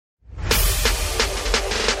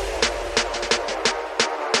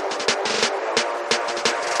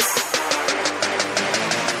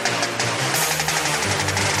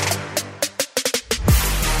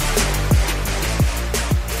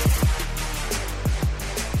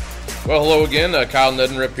Well, hello again. Kyle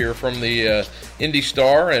Neddenriep here from the Indy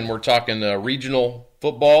Star, and we're talking regional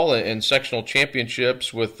football and sectional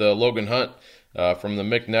championships with Logan Hunt from the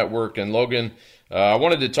MIC Network. And Logan, I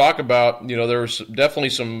wanted to talk about, there was definitely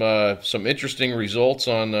some interesting results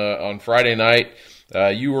on Friday night.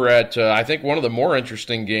 You were at, I think, one of the more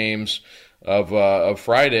interesting games of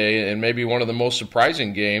Friday, and maybe one of the most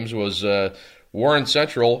surprising games was Warren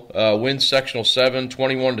Central wins Sectional 7,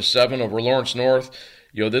 21-7 over Lawrence North.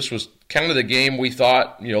 This was kind of the game we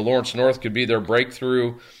thought, Lawrence North could be their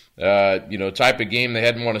breakthrough, type of game. They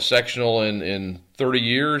hadn't won a sectional in 30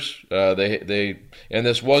 years. And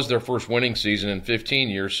this was their first winning season in 15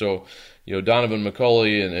 years. So, Donovan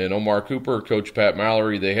McCulley and Omar Cooper, Coach Pat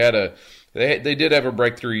Mallory, they did have a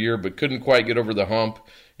breakthrough year, but couldn't quite get over the hump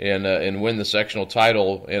and win the sectional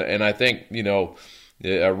title. And I think,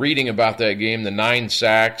 reading about that game, the 9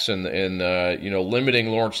 sacks and limiting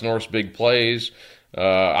Lawrence North's big plays,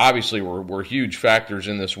 obviously were huge factors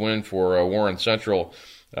in this win for Warren Central.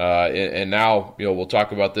 And now, we'll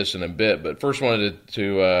talk about this in a bit. But first, wanted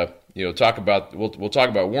to talk about we'll talk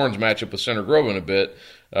about Warren's matchup with Center Grove in a bit.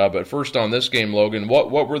 But first, on this game, Logan,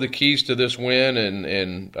 what were the keys to this win,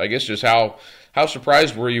 and I guess just how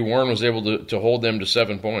surprised were you Warren was able to hold them to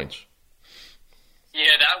 7 points?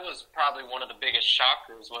 Yeah, that was probably one of the biggest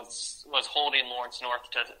shockers was holding Lawrence North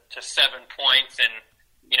to 7 points, and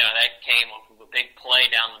that came off of a big play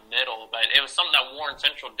down the middle. But it was something that Warren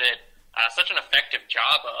Central did such an effective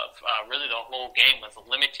job of really the whole game, was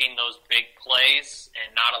limiting those big plays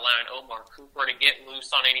and not allowing Omar Cooper to get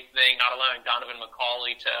loose on anything, not allowing Donovan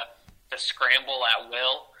McCauley to scramble at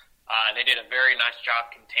will. They did a very nice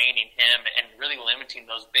job containing him and really limiting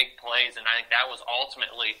those big plays, and I think that was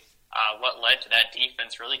ultimately what led to that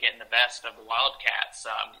defense really getting the best of the Wildcats.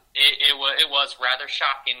 It was rather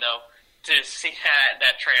shocking, though, to see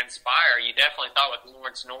that transpire. You definitely thought with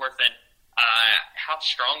Lawrence North and how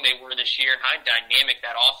strong they were this year and how dynamic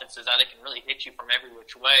that offense is, how they can really hit you from every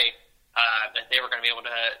which way, that they were going to be able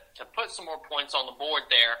to put some more points on the board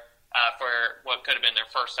there for what could have been their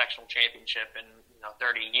first sectional championship in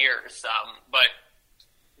 30 years. But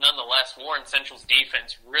nonetheless, Warren Central's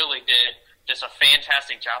defense really did just a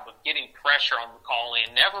fantastic job of getting pressure on McCauley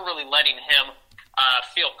and never really letting him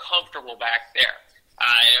feel comfortable back there.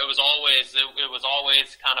 It was always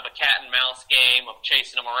kind of a cat and mouse game of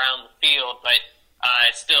chasing him around the field, but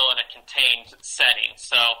still in a contained setting.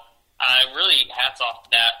 So really hats off to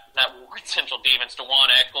that Warren Central defense. DeJuan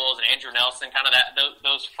Eccles and Andrew Nelson, kind of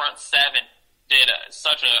those front seven did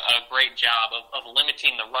such a great job of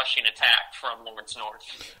limiting the rushing attack from Lawrence North.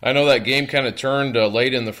 I know that game kind of turned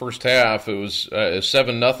late in the first half. It was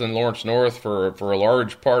 7-0 Lawrence North for a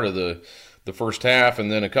large part of the first half,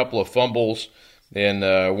 and then a couple of fumbles. And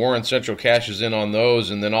Warren Central cashes in on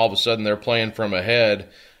those, and then all of a sudden they're playing from ahead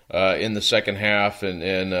in the second half,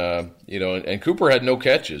 and Cooper had no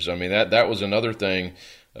catches. I mean, that was another thing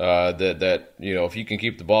that if you can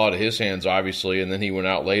keep the ball out of his hands, obviously, and then he went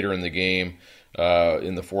out later in the game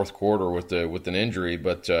in the fourth quarter with an injury.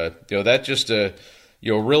 But that just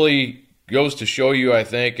really goes to show you. I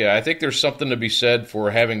think there's something to be said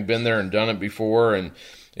for having been there and done it before,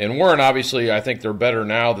 And Warren, obviously, I think they're better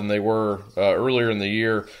now than they were earlier in the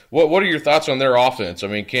year. What are your thoughts on their offense? I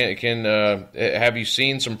mean, have you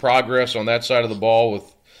seen some progress on that side of the ball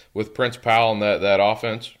with Prince Powell and that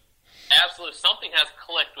offense? Absolutely. Something has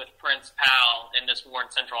clicked with Prince Powell in this Warren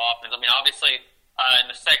Central offense. I mean, obviously, in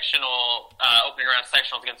the sectional, opening round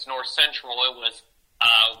sectionals against North Central, it was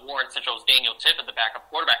Warren Central's Daniel Tippett, the backup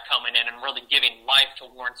quarterback, coming in and really giving life to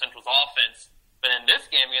Warren Central's offense. But in this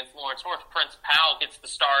game against Lawrence North, Prince Powell gets the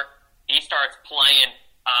start. He starts playing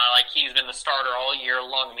like he's been the starter all year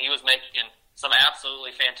long. I mean, he was making some absolutely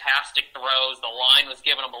fantastic throws. The line was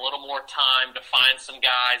giving him a little more time to find some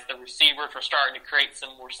guys. The receivers were starting to create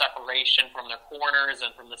some more separation from their corners and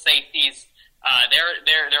from the safeties.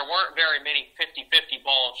 There weren't very many 50-50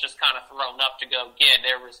 balls just kind of thrown up to go get.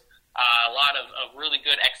 There was a lot of really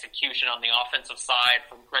good execution on the offensive side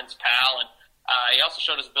from Prince Powell, and he also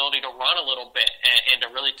showed his ability to run a little bit and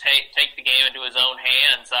to really take the game into his own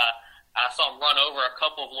hands. I saw him run over a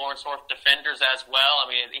couple of Lawrence North defenders as well.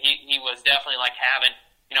 I mean, he was definitely like having,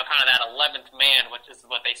 kind of that 11th man, which is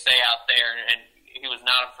what they say out there, and he was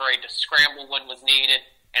not afraid to scramble when was needed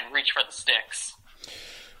and reach for the sticks.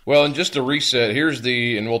 Well, and just to reset,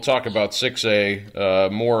 and we'll talk about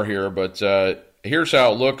 6A more here, but here's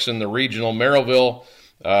how it looks in the regional. Merrillville,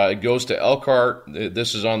 it goes to Elkhart.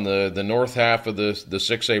 This is on the north half of the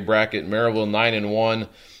 6A bracket. Merrillville 9-1,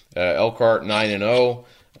 Elkhart 9-0.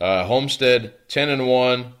 Homestead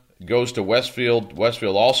 10-1 goes to Westfield.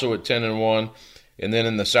 Westfield also at 10-1. And then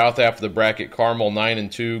in the south half of the bracket, Carmel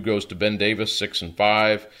 9-2 goes to Ben Davis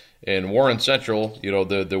 6-5, and Warren Central,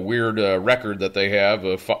 the weird record that they have,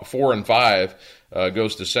 4-5,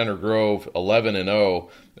 goes to Center Grove 11-0.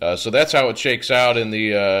 So that's how it shakes out in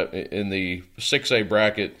the 6A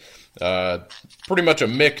bracket. Pretty much a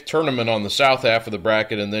MIC tournament on the south half of the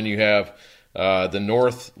bracket, and then you have the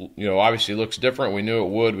North. Obviously looks different. We knew it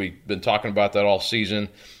would. We've been talking about that all season.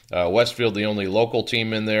 Westfield, the only local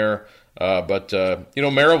team in there. But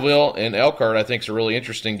Merrillville and Elkhart, I think, is a really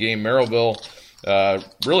interesting game. Merrillville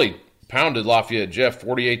really pounded Lafayette Jeff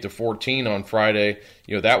 48-14 on Friday.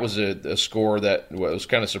 That was a score that was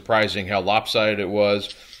kind of surprising how lopsided it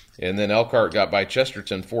was. And then Elkhart got by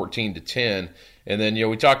Chesterton 14-10. And then,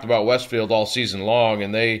 we talked about Westfield all season long,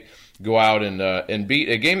 and they go out and beat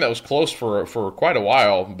a game that was close for quite a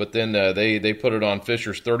while, but then they put it on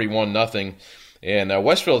Fishers 31-0. And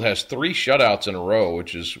Westfield has 3 shutouts in a row,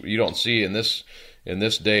 which is you don't see in this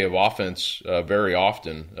day of offense very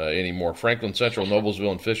often anymore. Franklin Central,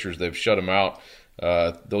 Noblesville, and Fishers, they've shut them out,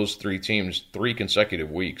 those 3 teams, 3 consecutive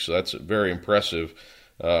weeks. So that's very impressive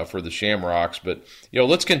for the Shamrocks. But,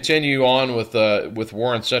 let's continue on with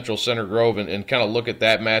Warren Central, Center Grove, and kind of look at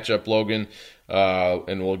that matchup, Logan,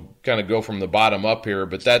 and we'll kind of go from the bottom up here.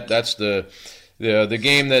 But that's the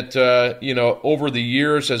game that, over the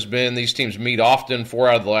years has been, these teams meet often. 4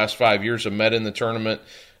 out of the last 5 years have met in the tournament.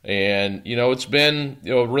 And, it's been,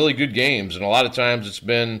 really good games. And a lot of times it's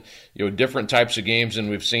been, different types of games than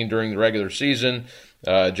we've seen during the regular season.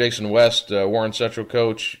 Jason West, Warren Central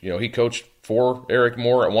coach, he coached for Eric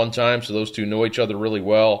Moore at one time, so those two know each other really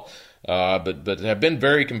well. But have been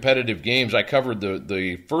very competitive games. I covered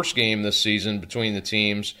the first game this season between the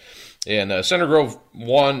teams. And Center Grove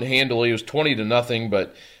won handily. It was 20-0,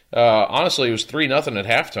 but honestly, it was 3-0 at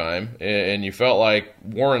halftime, and you felt like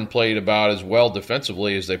Warren played about as well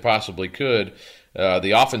defensively as they possibly could.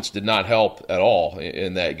 The offense did not help at all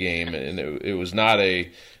in that game, and it was not it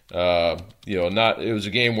was a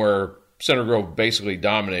game where Center Grove basically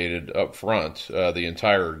dominated up front the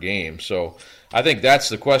entire game. So I think that's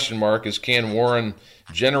the question mark: is can Warren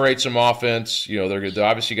generate some offense? They're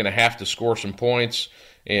obviously going to have to score some points.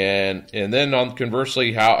 And then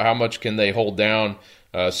conversely, how much can they hold down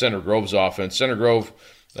Center Grove's offense? Center Grove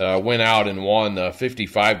went out and won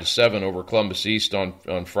 55-7 over Columbus East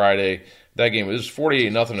on Friday. That game was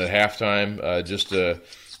 48-0 at halftime. Just a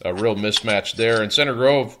real mismatch there. And Center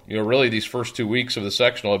Grove, really these first 2 weeks of the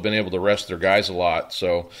sectional have been able to rest their guys a lot.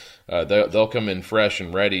 So they'll come in fresh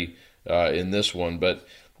and ready in this one. But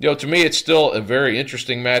to me, it's still a very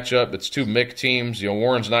interesting matchup. It's 2 MIC teams.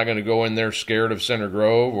 Warren's not going to go in there scared of Center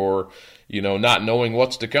Grove or, not knowing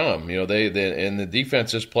what's to come. They and the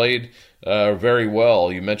defense has played very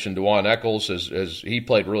well. You mentioned DeJuan Eccles as he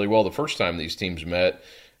played really well the first time these teams met.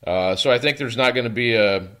 So I think there's not going to be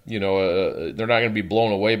they're not going to be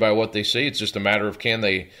blown away by what they see. It's just a matter of can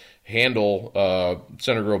they handle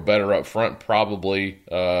Center Grove better up front. Probably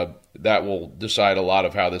that will decide a lot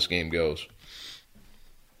of how this game goes.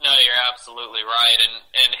 No, you're absolutely right,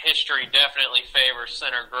 and history definitely favors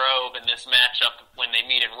Center Grove in this matchup when they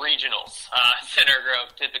meet in regionals. Center Grove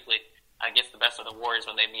typically gets the best of the Warriors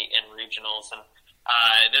when they meet in regionals, and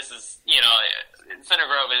this is, Center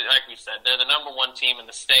Grove, like we said, they're the number 1 team in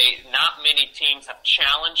the state. Not many teams have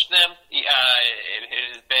challenged them. It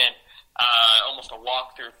has been almost a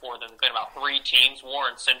walkthrough for them. There's been about 3 teams.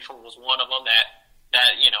 Warren Central was one of them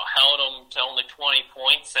that held them to only 20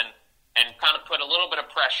 points and kind of put a little bit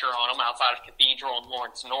of pressure on them outside of Cathedral and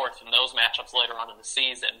Lawrence North in those matchups later on in the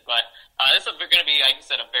season. But this is going to be, like you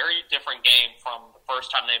said, a very different game from the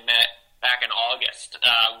first time they met back in August.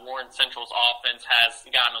 Warren Central's offense has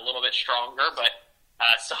gotten a little bit stronger, but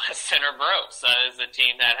so has Center Grove. So is a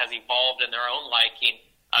team that has evolved in their own liking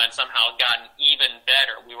and somehow gotten even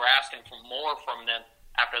better. We were asking for more from them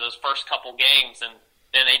after those first couple games, and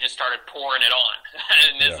then they just started pouring it on.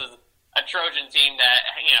 And this is a Trojan team that,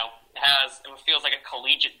 it feels like a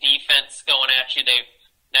collegiate defense going at you. They've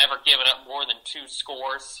never given up more than 2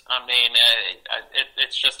 scores. I mean,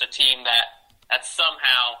 it's just a team that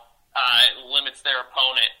somehow limits their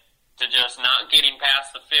opponent to just not getting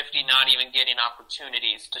past the 50, not even getting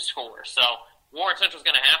opportunities to score. So Warren Central's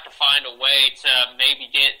going to have to find a way to maybe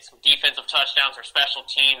get some defensive touchdowns or special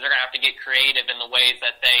teams. They're going to have to get creative in the ways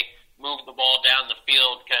that they move the ball down the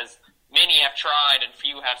field because many have tried and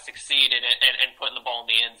few have succeeded in putting the ball in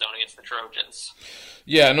the end zone against the Trojans.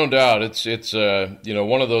 Yeah, no doubt. It's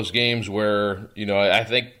one of those games where, I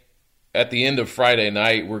think at the end of Friday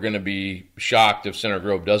night we're going to be shocked if Center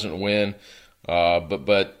Grove doesn't win.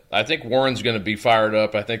 But I think Warren's going to be fired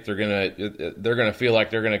up. I think they're going to feel like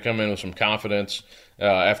they're going to come in with some confidence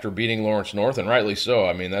after beating Lawrence North, and rightly so.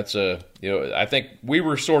 I mean, I think we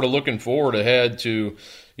were sort of looking forward ahead to,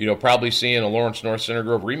 probably seeing a Lawrence North Center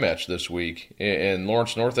Grove rematch this week, and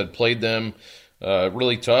Lawrence North had played them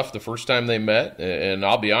really tough the first time they met, and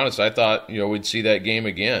I'll be honest, I thought we'd see that game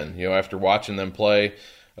again. After watching them play,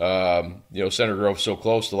 Center Grove so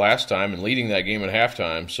close the last time and leading that game at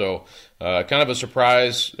halftime. So kind of a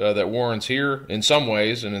surprise that Warren's here in some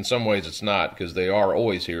ways, and in some ways it's not, because they are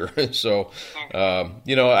always here. So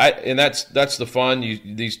and that's the fun.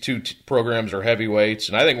 These two programs are heavyweights,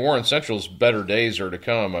 and I think Warren Central's better days are to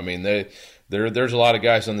come. I mean, there's a lot of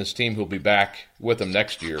guys on this team who'll be back with them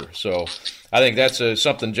next year. So I think that's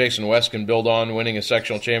something Jason West can build on, winning a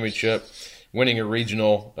sectional championship, winning a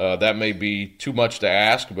regional. That may be too much to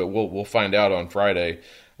ask, but we'll find out on Friday.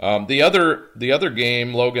 The other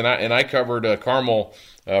game, Logan, I covered a Carmel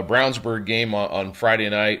Brownsburg game on Friday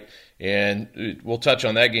night, and we'll touch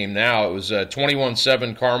on that game now. It was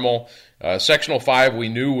 21-7 Carmel. Sectional 5 we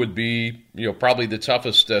knew would be probably the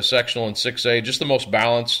toughest sectional in 6A, just the most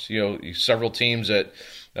balanced. Several teams that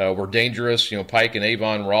were dangerous. Pike and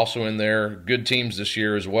Avon were also in there. Good teams this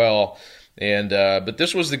year as well. And but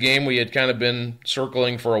this was the game we had kind of been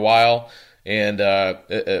circling for a while, and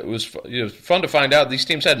it was fun to find out these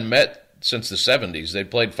teams hadn't met since the 70s. They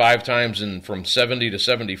played 5 times from 70 to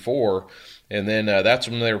 74, and then that's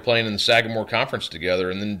when they were playing in the Sagamore Conference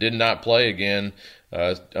together, and then did not play again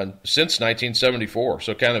since 1974.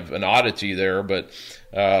 So kind of an oddity there, but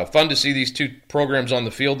fun to see these two programs on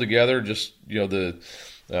the field together. Just the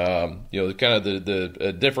kind of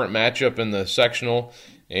the different matchup in the sectional.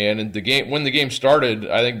 And in the game, when the game started,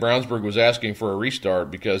 I think Brownsburg was asking for a restart,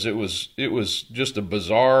 because it was just a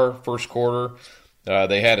bizarre first quarter.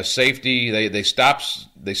 They had a safety. They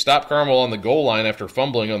stopped Carmel on the goal line after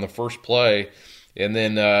fumbling on the first play, and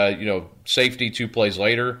then safety 2 plays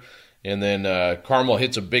later, and then Carmel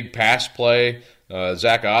hits a big pass play.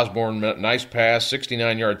 Zach Osborne, nice pass,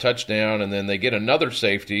 69-yard touchdown, and then they get another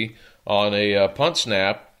safety on a punt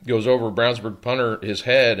snap, goes over Brownsburg punter his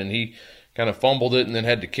head, and he kind of fumbled it and then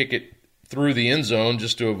had to kick it through the end zone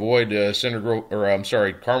just to avoid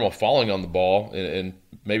Carmel falling on the ball and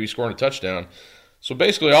maybe scoring a touchdown. So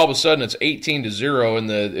basically, all of a sudden, it's 18-0 in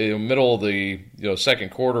the middle of the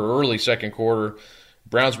second quarter, early second quarter.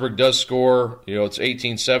 Brownsburg does score. It's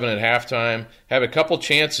 18-7 at halftime. Have a couple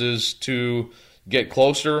chances to get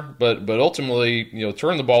closer, but ultimately,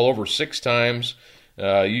 turn the ball over 6 times.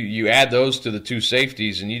 You add those to the 2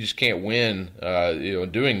 safeties, and you just can't win,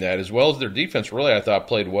 doing that. As well as their defense, really, I thought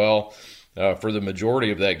played well for the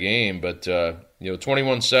majority of that game. But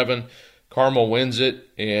 21-7, Carmel wins it,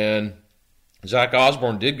 and Zach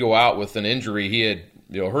Osborne did go out with an injury. He had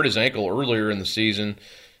hurt his ankle earlier in the season,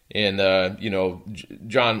 and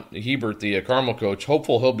John Hebert, the Carmel coach,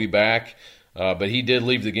 hopeful he'll be back. But he did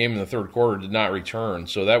leave the game in the third quarter, did not return.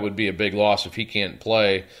 So that would be a big loss if he can't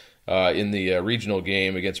play in the regional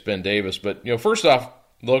game against Ben Davis. But first off,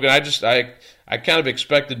 Logan, I kind of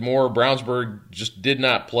expected more. Brownsburg just did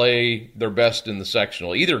not play their best in the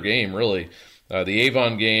sectional, either game really. The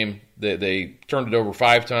Avon game, they turned it over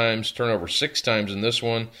 5 times, turned over 6 times in this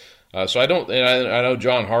one. So I know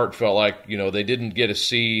John Hart felt like they didn't get to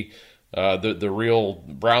see the real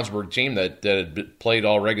Brownsburg team that had played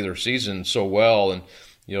all regular season so well, and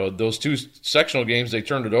those 2 sectional games, they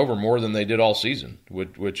turned it over more than they did all season,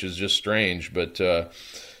 which is just strange. But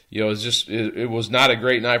it was not a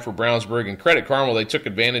great night for Brownsburg. And credit Carmel, they took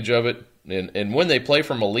advantage of it. And when they play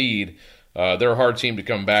from a lead, they're a hard team to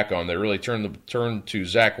come back on. They really turned to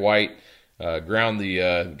Zach White,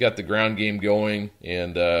 got the ground game going,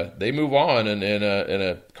 and they move on. And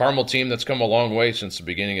a Carmel team that's come a long way since the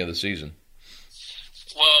beginning of the season.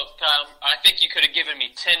 Well, Kyle, I think you could have given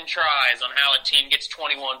me 10 tries on how a team gets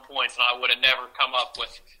 21 points, and I would have never come up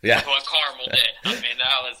with what Carmel did. I mean,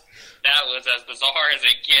 that was as bizarre as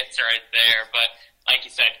it gets right there. But like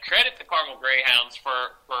you said, credit the Carmel Greyhounds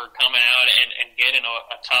for coming out and getting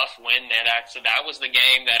a tough win. And actually, that was the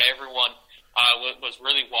game that everyone was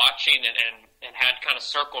really watching and had kind of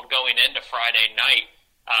circled going into Friday night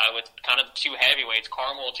with kind of the 2 heavyweights.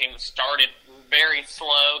 Carmel, a team that started very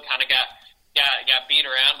slow, kind of got beat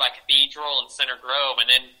around by Cathedral and Center Grove, and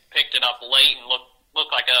then picked it up late and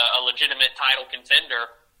looked like a legitimate title contender.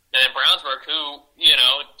 And then Brownsburg, who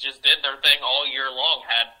just did their thing all year long,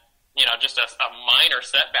 had just a minor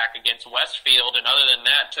setback against Westfield, and other than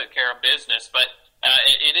that, took care of business. But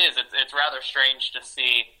it's rather strange to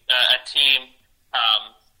see a team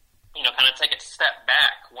kind of take a step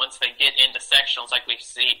back once they get into sectionals, like we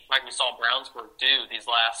saw Brownsburg do these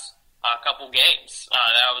last couple games.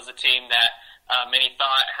 That was a team that many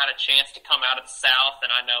thought had a chance to come out of the South,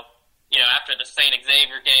 and I know, after the St.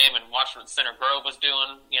 Xavier game and watching what Center Grove was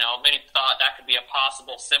doing, many thought that could be a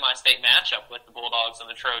possible semi-state matchup with the Bulldogs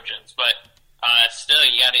and the Trojans. But still,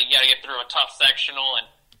 you got to get through a tough sectional, and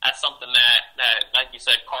that's something that, like you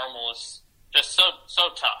said, Carmel is just so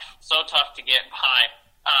tough to get by.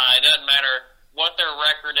 It doesn't matter what their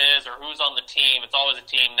record is or who's on the team. It's always a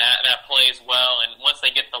team that plays well, and once they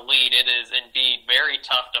get the lead, it is indeed very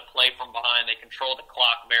tough to play from behind. They control the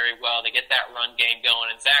clock very well. They get that run game going,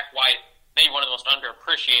 and Zach White, maybe one of the most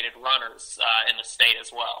underappreciated runners in the state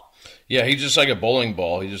as well. Yeah, he's just like a bowling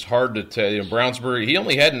ball. He's just hard to tell. Brownsburg, he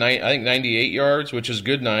only had 98 yards, which is a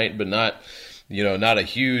good night, but not a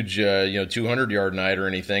huge 200-yard night or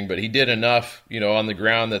anything. But he did enough, on the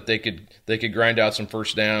ground that they could grind out some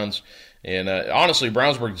first downs. And honestly,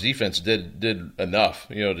 Brownsburg's defense did enough,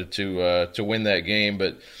 to win that game,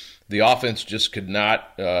 but the offense just could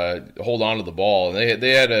not hold on to the ball. And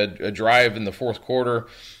they had a drive in the fourth quarter.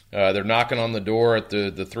 They're knocking on the door at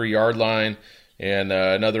the 3-yard line, and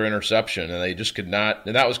another interception, and they just could not.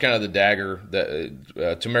 And that was kind of the dagger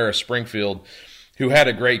that Tamara Springfield, who had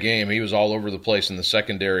a great game. He was all over the place in the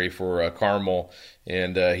secondary for Carmel,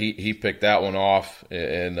 and he picked that one off.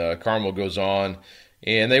 And Carmel goes on.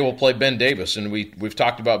 And they will play Ben Davis. And we've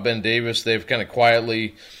talked about Ben Davis. They've kind of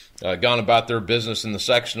quietly gone about their business in the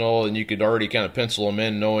sectional, and you could already kind of pencil them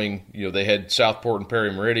in knowing, they had Southport and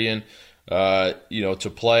Perry Meridian,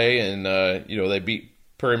 to play. And, they beat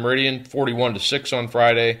Perry Meridian 41-6 on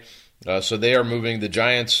Friday. So they are moving. The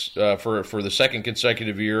Giants, for the second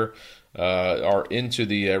consecutive year, are into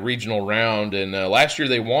the regional round. And last year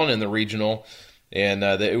they won in the regional, and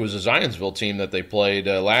it was a Zionsville team that they played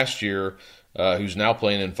last year, who's now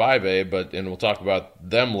playing in 5A, and we'll talk about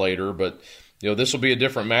them later. But this will be a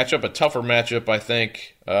different matchup, a tougher matchup, I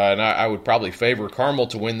think, and I would probably favor Carmel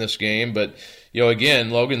to win this game. But again,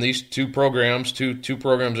 Logan, these two programs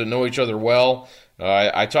that know each other well.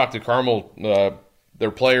 I talked to Carmel,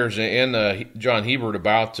 their players, and John Hebert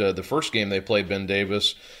about the first game they played Ben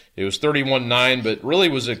Davis. It was 31-9, but really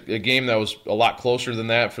was a game that was a lot closer than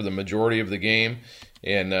that for the majority of the game.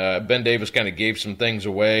 And Ben Davis kind of gave some things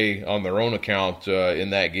away on their own account in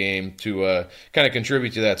that game to kind of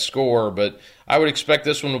contribute to that score. But I would expect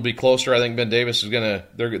this one will be closer. I think Ben Davis is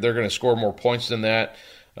they're going to score more points than that.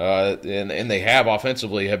 And they have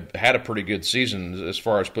offensively have had a pretty good season as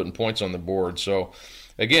far as putting points on the board. So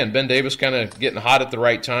again, Ben Davis kind of getting hot at the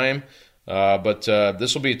right time. But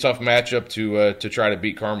this will be a tough matchup to try to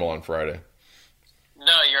beat Carmel on Friday.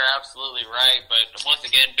 No, you're absolutely right. But once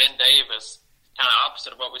again, Ben Davis, kind of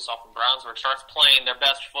opposite of what we saw from Brownsburg, starts playing their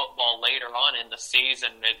best football later on in the season,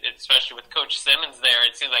 especially with Coach Simmons there.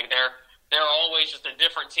 It seems like they're always just a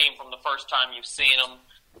different team from the first time you've seen them.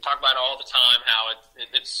 We talk about it all the time, how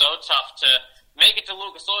it's so tough to make it to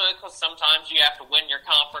Lucas Oil because sometimes you have to win your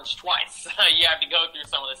conference twice. You have to go through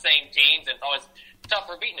some of the same teams, and it's always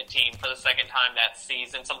tougher beating a team for the second time that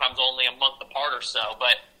season, sometimes only a month apart or so.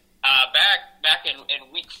 But back in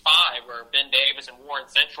week 5 where Ben Davis and Warren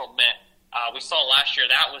Central met, we saw last year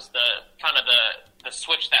that was the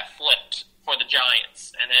switch that flipped for the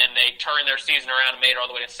Giants, and then they turned their season around and made it all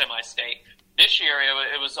the way to semi-state. This year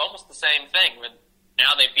it was almost the same thing.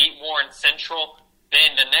 Now they beat Warren Central.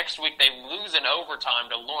 Then the next week they lose in overtime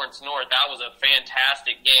to Lawrence North. That was a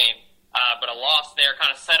fantastic game, but a loss there kind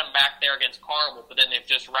of set them back there against Carmel. But then they've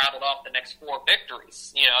just rattled off the next 4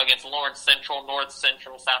 victories, against Lawrence Central, North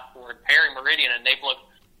Central, Southport, Perry Meridian, and they've looked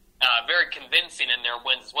very convincing in their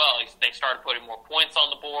wins as well. They started putting more points on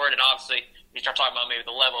the board, and obviously you start talking about maybe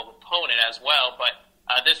the level of opponent as well. But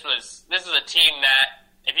this is a team that,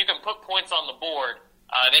 if you can put points on the board,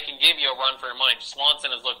 they can give you a run for your money.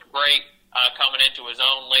 Swanson has looked great coming into his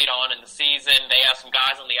own late on in the season. They have some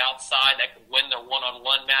guys on the outside that can win their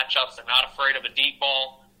one-on-one matchups. They're not afraid of a deep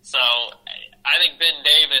ball. So I think Ben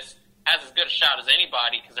Davis has as good a shot as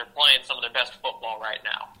anybody because they're playing some of their best football right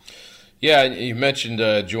now. Yeah, you mentioned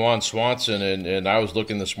Juwan Swanson, and I was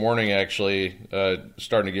looking this morning actually,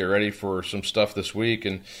 starting to get ready for some stuff this week,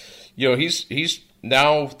 and he's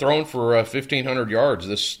now thrown for 1,500 yards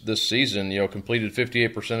this season. Completed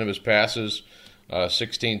 58% of his passes,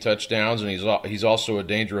 16 touchdowns, and he's also a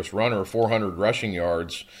dangerous runner, 400 rushing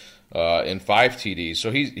yards, and 5 TDs.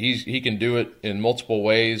 So he can do it in multiple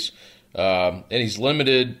ways, and he's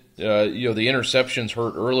limited. The interceptions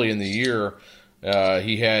hurt early in the year.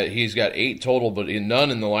 He's got 8 total, but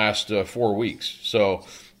none in the last 4 weeks. So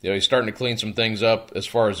he's starting to clean some things up as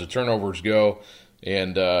far as the turnovers go,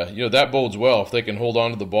 and that bodes well if they can hold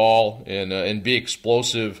on to the ball and be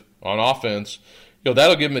explosive on offense.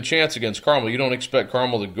 That'll give them a chance against Carmel. You don't expect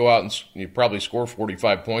Carmel to go out and you probably score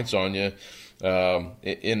 45 points on you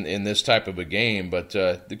in this type of a game. But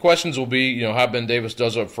the questions will be, how Ben Davis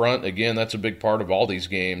does up front. Again, that's a big part of all these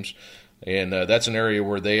games. And that's an area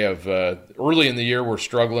where they have, early in the year, were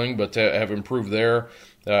struggling, but have improved there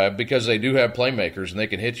because they do have playmakers and they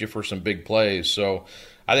can hit you for some big plays. So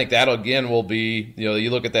I think that, again, will be,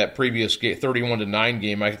 you look at that previous 31-9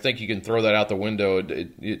 game, I think you can throw that out the window.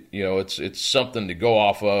 It's something to go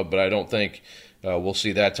off of, but I don't think we'll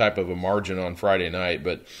see that type of a margin on Friday night.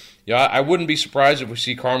 But, I wouldn't be surprised if we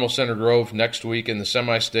see Carmel Center Grove next week in the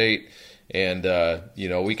semi-state. And,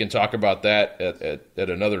 we can talk about that at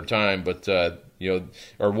another time, but,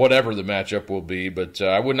 or whatever the matchup will be. But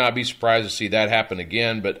I would not be surprised to see that happen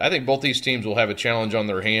again. But I think both these teams will have a challenge on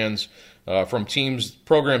their hands from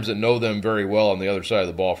programs that know them very well on the other side of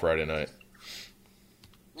the ball Friday night.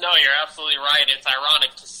 No, you're absolutely right. It's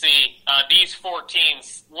ironic to see these four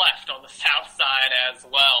teams left on the south side as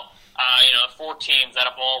well. 4 teams that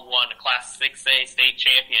have all won a Class 6A state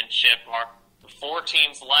championship are the 4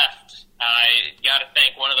 teams left. You got to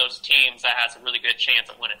think one of those teams that has a really good chance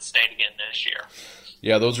of winning state again this year.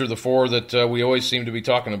 Yeah, those are the 4 that we always seem to be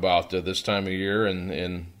talking about this time of year,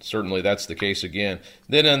 and certainly that's the case again.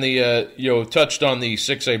 Then on the touched on the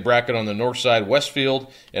 6A bracket on the north side,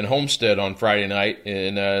 Westfield and Homestead on Friday night,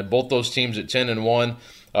 and both those teams at 10-1.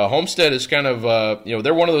 Homestead is kind of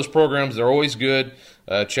they're one of those programs. They're always good.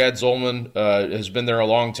 Chad Zolman has been there a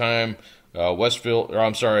long time.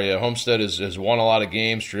 Homestead has won a lot of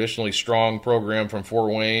games, traditionally strong program from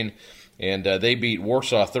Fort Wayne, and they beat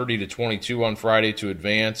Warsaw 30-22 on Friday to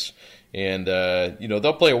advance. And,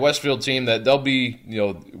 they'll play a Westfield team that they'll be,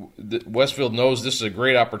 Westfield knows this is a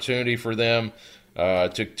great opportunity for them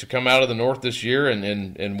to come out of the North this year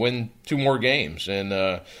and win 2 more games. And,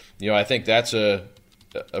 I think that's a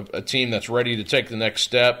team that's ready to take the next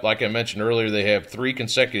step. Like I mentioned earlier, they have 3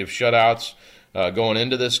 consecutive shutouts going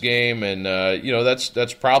into this game, and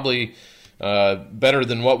that's probably better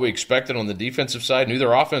than what we expected on the defensive side. Knew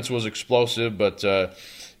their offense was explosive, but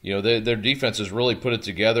their defense has really put it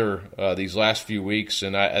together these last few weeks,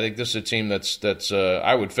 and I think this is a team that's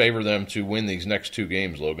I would favor them to win these next 2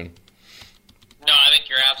 games, Logan. No, I think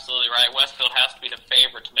you're absolutely right. Westfield has to be the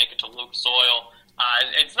favorite to make it to Luke Soil.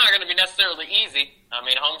 It's not going to be necessarily easy. I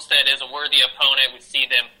mean, Homestead is a worthy opponent. We see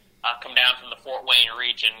them come down from the Fort Wayne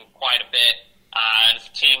region quite a bit. It's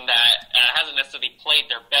a team that hasn't necessarily played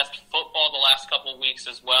their best football the last couple of weeks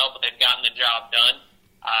as well, but they've gotten the job done.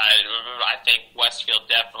 I think Westfield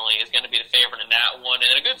definitely is going to be the favorite in that one.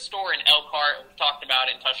 And a good story in Elkhart, we've talked about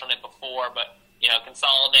it and touched on it before, but,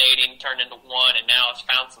 consolidating turned into one, and now it's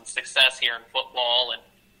found some success here in football, and,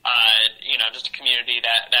 just a community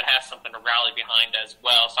that has something to rally behind as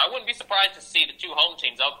well. So I wouldn't be surprised to see the 2 home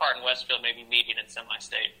teams, Elkhart and Westfield, maybe meeting in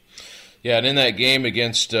semi-state. Yeah, and in that game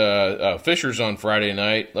against Fishers on Friday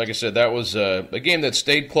night, like I said, that was a game that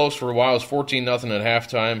stayed close for a while. It was 14-0 at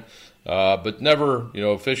halftime, but never,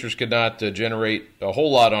 Fishers could not generate a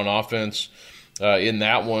whole lot on offense in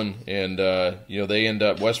that one, and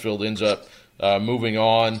Westfield ends up moving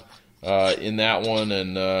on in that one,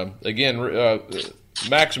 and again,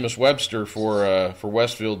 Maximus Webster for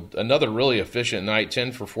Westfield, another really efficient night,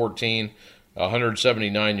 10 for 14.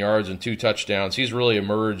 179 yards and 2 touchdowns. He's really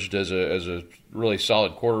emerged as a really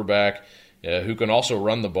solid quarterback who can also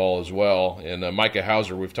run the ball as well. And Micah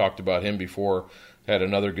Hauser, we've talked about him before, had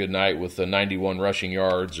another good night with 91 rushing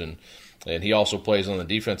yards, and he also plays on the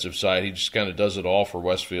defensive side. He just kind of does it all for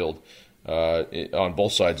Westfield on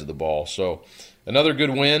both sides of the ball. So another good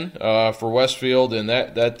win for Westfield, and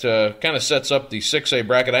that kind of sets up the 6A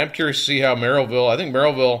bracket. I'm curious to see how I think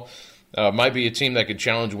Merrillville might be a team that could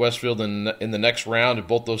challenge Westfield in the next round if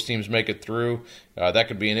both those teams make it through. That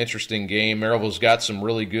could be an interesting game. Merrillville's got some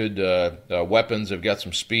really good weapons. They've got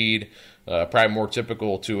some speed, probably more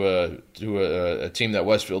typical to a team that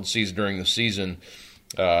Westfield sees during the season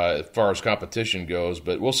as far as competition goes.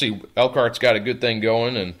 But we'll see. Elkhart's got a good thing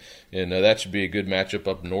going, and that should be a good matchup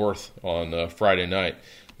up north on Friday night.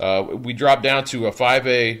 We dropped down to a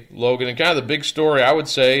 5A, Logan, and kind of the big story, I would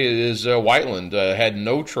say, is Whiteland had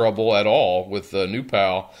no trouble at all with New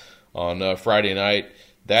Pal on Friday night.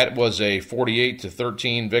 That was a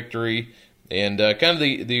 48-13 victory, and kind of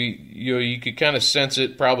you could kind of sense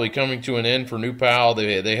it probably coming to an end for New Pal.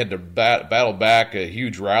 They had to battle back a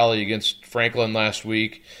huge rally against Franklin last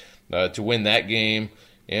week to win that game,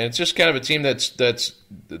 and it's just kind of a team that's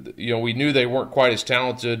we knew they weren't quite as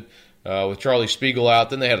talented. With Charlie Spiegel out,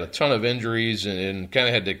 then they had a ton of injuries and kind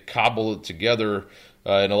of had to cobble it together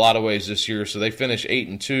in a lot of ways this year. So they finished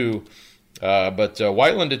 8-2 But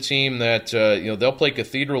Whiteland, a team that they'll play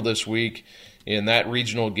Cathedral this week in that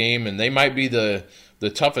regional game, and they might be the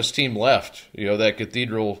toughest team left. That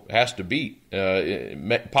Cathedral has to beat.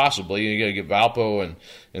 Possibly, you got to get Valpo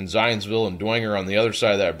and Zionsville and Dwenger on the other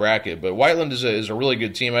side of that bracket. But Whiteland is a really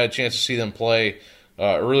good team. I had a chance to see them play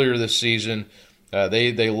earlier this season.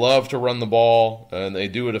 They love to run the ball, and they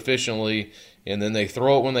do it efficiently, and then they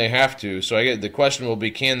throw it when they have to. So the question will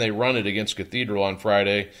be, can they run it against Cathedral on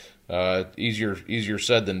Friday? Easier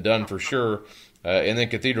said than done for sure. And then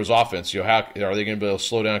Cathedral's offense, how are they going to be able to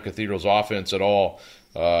slow down Cathedral's offense at all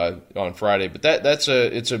on Friday? But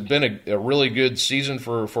it's been a really good season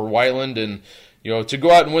for Whiteland, and to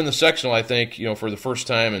go out and win the sectional, I think for the first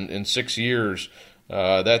time in 6 years,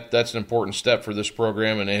 that's an important step for this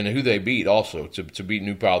program, and who they beat also to beat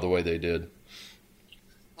New Pal the way they did.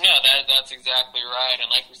 Yeah, that's exactly right, and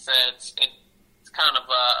like we said, it's kind of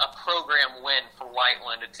a program win for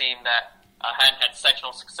Whiteland, a team that hadn't had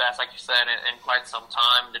sectional success, like you said, in quite some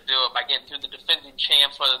time. To do it by getting through the defending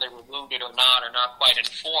champs, whether they were wounded or not quite in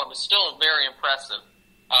form, is still very impressive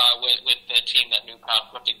with the team that New Pal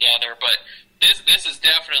put together. But this is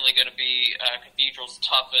definitely going to be Cathedral's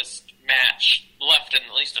toughest match left in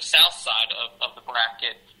at least the south side of the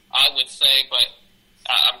bracket, I would say. But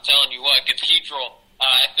I'm telling you what, Cathedral,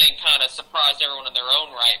 I think, kind of surprised everyone in their own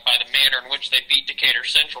right by the manner in which they beat Decatur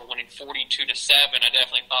Central, winning 42-7. I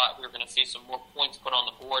definitely thought we were going to see some more points put on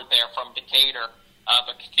the board there from Decatur,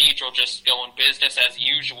 but Cathedral just going business as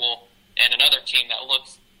usual, and another team that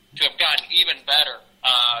looks to have gotten even better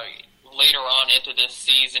later on into this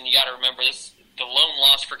season. You got to remember this: the lone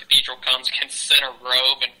loss for Cathedral comes against Center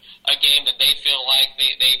Grove, and a game that they feel like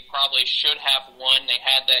they probably should have won. They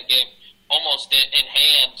had that game almost in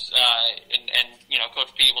hand, and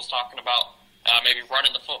Coach Peebles talking about maybe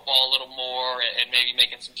running the football a little more and maybe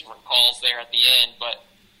making some different calls there at the end. But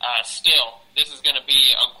still, this is going to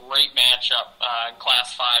be a great matchup in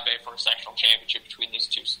Class 5A for a sectional championship between these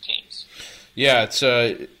two teams. Yeah, it's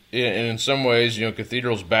in some ways,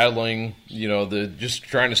 Cathedral's battling, just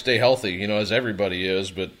trying to stay healthy, as everybody is.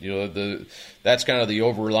 But that's kind of the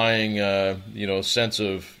overlying, sense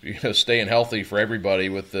of staying healthy for everybody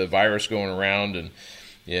with the virus going around, and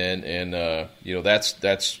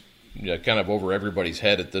that's kind of over everybody's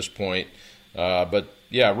head at this point. But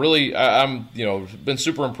yeah, really, I'm been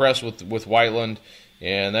super impressed with Whiteland,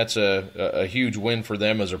 and that's a huge win for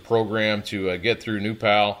them as a program to get through New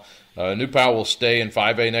Pal. New Pal will stay in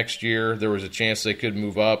 5A next year. There was a chance they could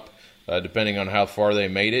move up, depending on how far they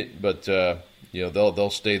made it, but they'll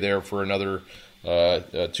stay there for another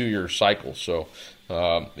 2-year cycle. So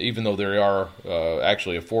even though they are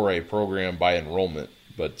actually a 4A program by enrollment,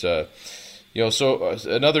 but so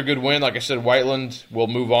another good win. Like I said, Whiteland will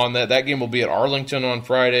move on. That game will be at Arlington on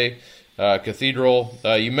Friday. Cathedral,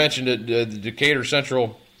 you mentioned it, the Decatur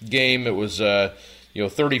Central game. It was 35-7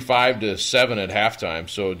 at halftime.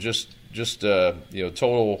 So just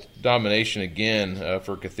total domination again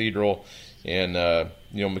for Cathedral. And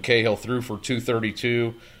McCahill threw for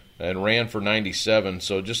 232 and ran for 97.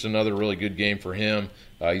 So just another really good game for him.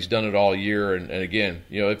 He's done it all year. And again,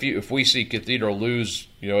 if we see Cathedral lose,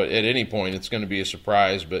 at any point, it's going to be a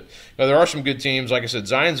surprise. But there are some good teams. Like I said,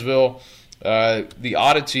 Zionsville. The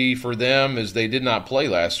oddity for them is they did not play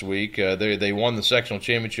last week. They won the sectional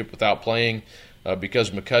championship without playing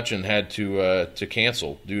because McCutcheon had to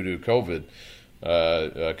cancel due to COVID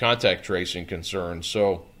contact tracing concerns.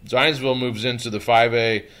 So Zionsville moves into the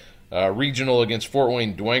 5A regional against Fort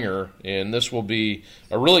Wayne Dwenger, and this will be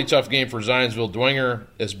a really tough game for Zionsville. Dwenger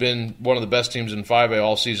has been one of the best teams in 5A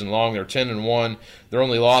all season long. They're 10-1. Their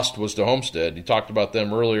only loss was to Homestead. You talked about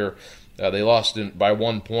them earlier. They lost by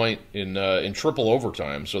 1 point in triple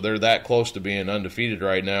overtime, so they're that close to being undefeated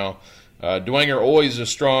right now. Dwenger, always a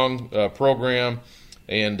strong program,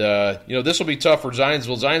 and this will be tough for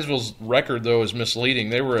Zionsville. Zionsville's record, though, is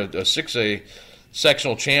misleading. They were a 6A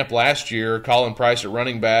sectional champ last year. Colin Price at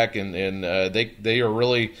running back, and they are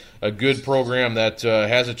really a good program that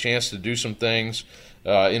has a chance to do some things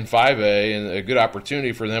in 5A, and a good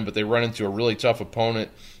opportunity for them. But they run into a really tough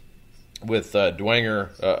opponent with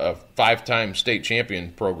Dwenger, a 5-time state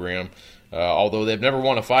champion program. Although they've never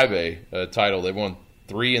won a 5A title, they've won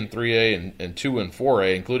 3 in 3A and 2 in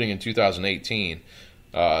 4A, including in 2018.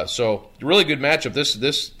 So really good matchup.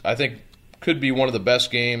 This I think could be one of the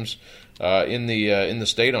best games in the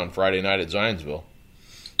state on Friday night at Zionsville.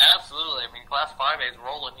 Absolutely. I mean, Class 5A is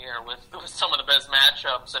rolling here with some of the best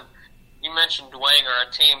matchups. And you mentioned Dwenger,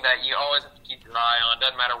 a team that you always have to keep your eye on.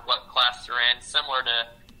 Doesn't matter what class they're in. Similar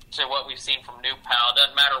to what we've seen from New Pal.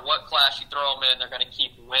 Doesn't matter what class you throw them in, they're going to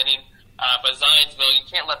keep winning. But Zionsville, you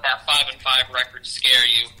can't let that 5-5 record scare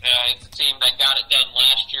you. It's a team that got it done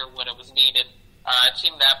last year when it was needed. A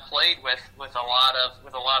team that played with a lot of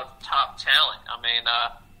top talent. I mean,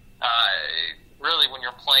 really, when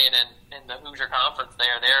you're playing in the Hoosier Conference,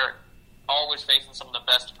 they're always facing some of the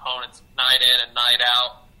best opponents night in and night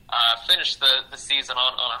out. Finished the season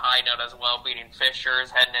on a high note as well, beating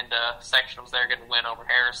Fishers, heading into sectionals. They're going to win over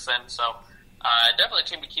Harrison. So definitely a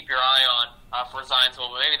team to keep your eye on for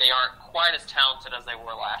Zionsville, but maybe they aren't quite as talented as they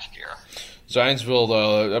were last year.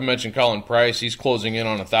 Zionsville, I mentioned Colin Price. He's closing in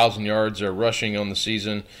on 1,000 yards rushing on the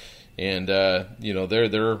season. And, they're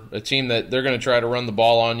a team that they're going to try to run the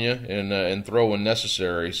ball on you and throw when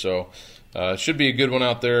necessary. So should be a good one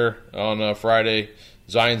out there on Friday.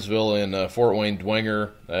 Zionsville and Fort Wayne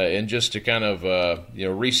Dwenger. And just to kind of,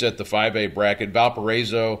 reset the 5A bracket,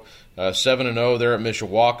 Valparaiso 7-0 there at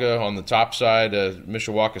Mishawaka on the top side.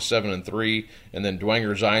 Mishawaka 7-3. And then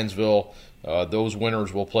Dwenger, Zionsville. Those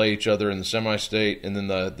winners will play each other in the semi-state. And then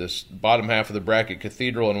this bottom half of the bracket,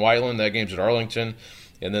 Cathedral and Whiteland. That game's at Arlington.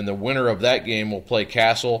 And then the winner of that game will play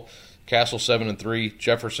Castle. Castle 7-3,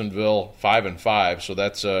 Jeffersonville 5-5. So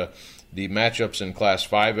that's the matchups in Class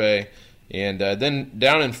 5A. And then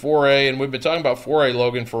down in 4A, and we've been talking about 4A,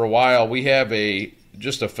 Logan, for a while. We have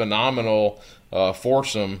just a phenomenal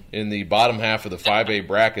foursome in the bottom half of the 5A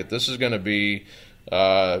bracket. This is going to be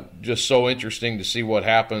just so interesting to see what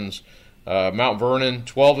happens. Mount Vernon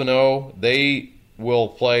 12-0. They will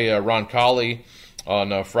play Roncalli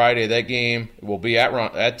on Friday. That game will be at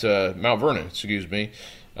Mount Vernon.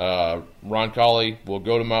 Roncalli will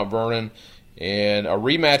go to Mount Vernon, and a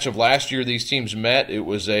rematch of last year. These teams met. It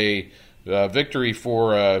was a victory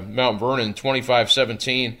for Mount Vernon,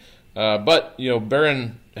 25-17. But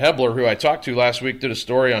Baron Hebler, who I talked to last week, did a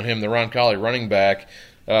story on him, the Roncalli running back.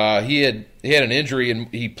 He had an injury and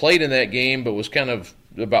he played in that game, but was kind of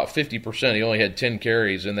about 50%. He only had 10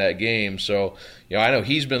 carries in that game. So, I know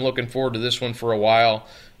he's been looking forward to this one for a while.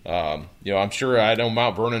 I know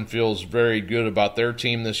Mount Vernon feels very good about their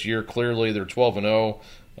team this year. Clearly, they're 12-0,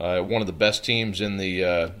 one of the best teams in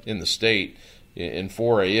the state in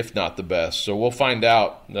 4A, if not the best. So we'll find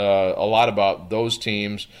out a lot about those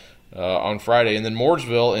teams on Friday. And then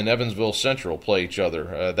Mooresville and Evansville Central play each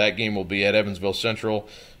other. That game will be at Evansville Central.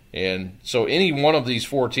 And so any one of these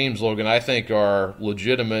four teams, Logan, I think are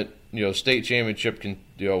legitimate, state championship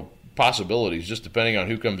possibilities, just depending on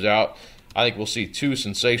who comes out. I think we'll see two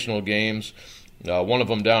sensational games, one of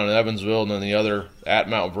them down in Evansville and then the other at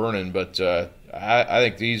Mount Vernon. But I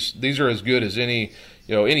think these are as good as any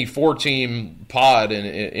four-team pod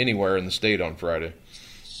anywhere in the state on Friday.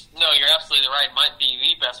 No, you're absolutely right. It might be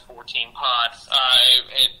the best 4-team pod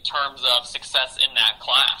in terms of success in that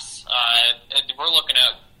class. We're looking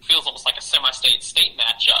at feels almost like a semi-state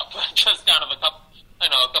matchup, just kind of a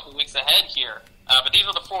couple weeks ahead here. But these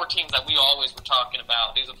are the four teams that we always were talking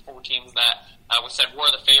about. These are the four teams that we said were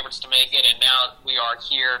the favorites to make it, and now we are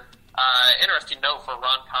here. Interesting note for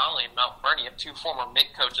Roncalli and Mount Vernon. You have two former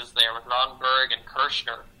MIC coaches there with Ronberg and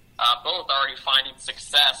Kirshner. Both already finding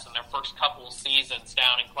success in their first couple of seasons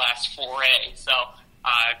down in Class 4A. So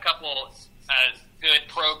a couple good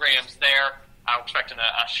programs there. I'm expecting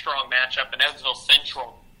a strong matchup in Evansville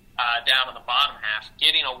Central down in the bottom half.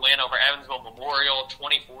 Getting a win over Evansville Memorial,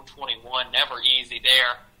 24-21, never easy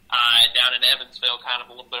there. Down in Evansville, kind of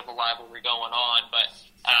a little bit of a rivalry going on. But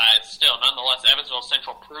still, nonetheless, Evansville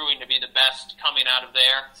Central proving to be the best coming out of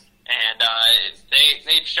there. And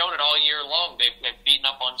they've shown it all year long. They've beaten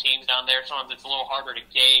up on teams down there. Sometimes it's a little harder to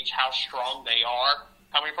gauge how strong they are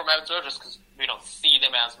coming from Evansville just because we don't see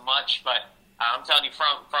them as much. But I'm telling you,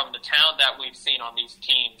 from the talent that we've seen on these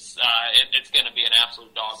teams, it's going to be an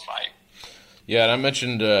absolute dogfight. Yeah, and I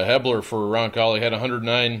mentioned Hebler for Roncalli had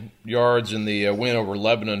 109 yards in the win over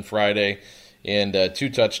Lebanon Friday and 2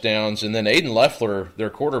 touchdowns. And then Aiden Leffler,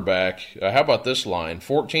 their quarterback, how about this line?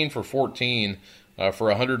 14 for 14 for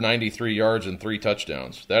 193 yards and 3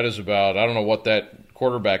 touchdowns. That is about, I don't know what that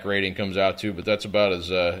quarterback rating comes out to, but that's about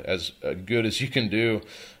as good as you can do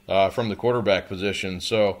from the quarterback position.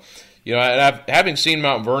 So, having seen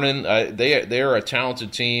Mount Vernon, they are a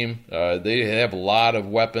talented team. They have a lot of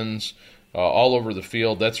weapons all over the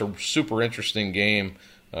field. That's a super interesting game,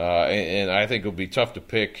 and I think it'll be tough to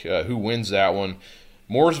pick who wins that one.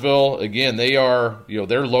 Mooresville, again,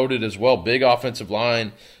 they're loaded as well. Big offensive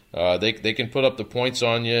line. They can put up the points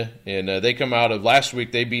on you, and they come out of last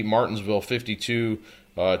week. They beat Martinsville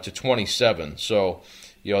 52-27. So.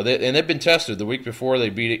 And they've been tested. The week before,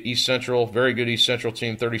 they beat East Central, very good East Central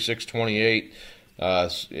team, 36-28.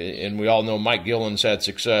 And we all know Mike Gillen's had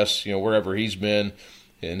success, wherever he's been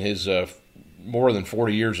in his more than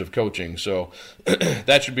 40 years of coaching. So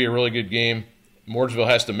that should be a really good game. Mooresville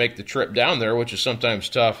has to make the trip down there, which is sometimes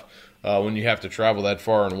tough when you have to travel that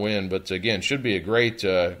far and win. But again, should be a great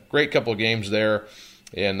couple of games there,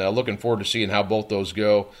 and looking forward to seeing how both those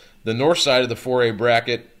go. The north side of the 4A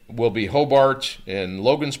bracket will be Hobart and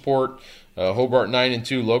Logansport. Hobart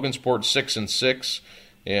 9-2, Logansport 6-6,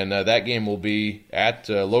 and that game will be at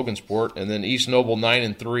Logansport. And then East Noble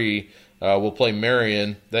 9-3 will play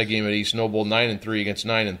Marion. That game at East Noble 9-3 against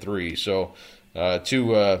 9-3. So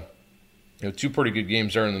two pretty good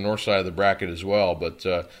games there on the north side of the bracket as well. But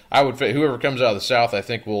I would whoever comes out of the south, I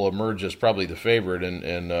think, will emerge as probably the favorite,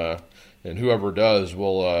 and whoever does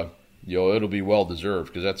will it'll be well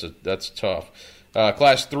deserved because that's tough.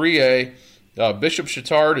 Class 3A. Bishop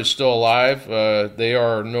Chatard is still alive. They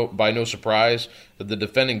are by no surprise the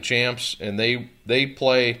defending champs, and they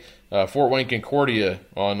play Fort Wayne Concordia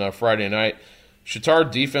on Friday night.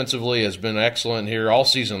 Chatard defensively has been excellent here all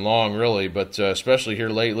season long, really, but especially here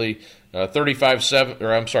lately.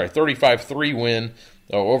 35-3 win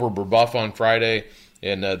over Brebeuf on Friday,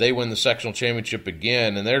 and they win the sectional championship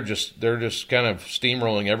again. And they're just kind of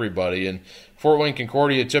steamrolling everybody. And Fort Wayne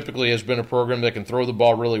Concordia typically has been a program that can throw the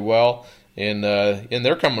ball really well. And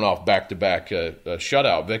they're coming off back-to-back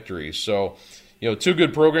shutout victories. So, two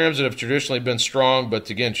good programs that have traditionally been strong. But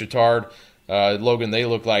again, Chatard, Logan, they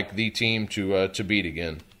look like the team to beat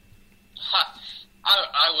again.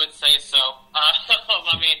 I would say so.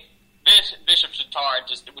 I mean, Bishop Chatard,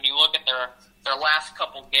 just when you look at their last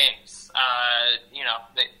couple games,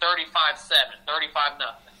 35-7,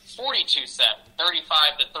 35-0, 42-7,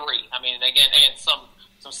 35-3. I mean, again, they had some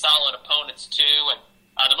solid opponents too, and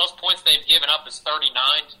the most points they've given up is 39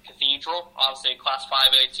 to Cathedral, obviously a Class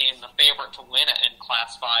 5A team, the favorite to win it in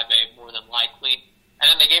Class 5A more than likely. And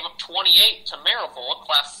then they gave up 28 to Maryville, a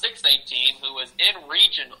Class 6A team who is to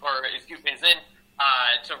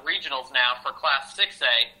regionals now for Class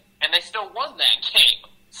 6A, and they still won that game.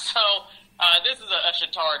 So this is a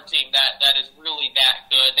Chatard team that is really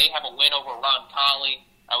that good. They have a win over Ron Colley.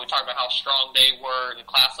 We talked about how strong they were in the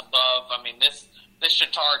class above. I mean, this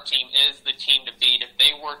Chatard team is the team to beat. If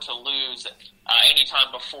they were to lose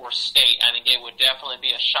anytime before state, I think it would definitely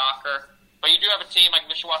be a shocker. But you do have a team like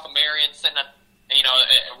Mishawaka Marion sitting at,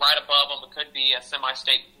 right above them. It could be a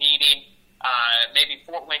semi-state meeting. Maybe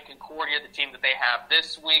Fort Wayne Concordia, the team that they have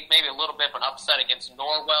this week. Maybe a little bit of an upset against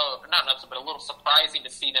Norwell. Not an upset, but a little surprising to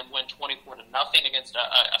see them win 24-0 against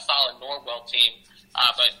a solid Norwell team.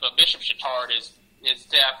 But Bishop Chatard is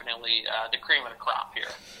definitely the cream of the crop here.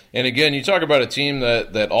 And again, you talk about a team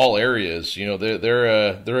that all areas,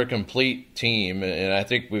 they're a complete team, and I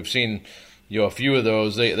think we've seen, a few of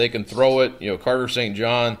those. They can throw it. Carter St.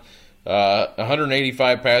 John,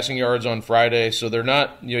 185 passing yards on Friday. So they're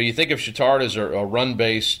not. You think of Chatard as a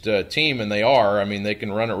run-based team, and they are. I mean, they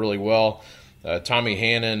can run it really well. Tommy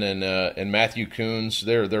Hannon and Matthew Coons,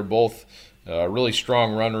 they're both really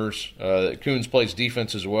strong runners. Coons plays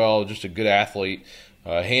defense as well, just a good athlete.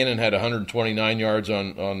 Hannon had 129 yards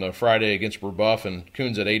on Friday against Brebeuf, and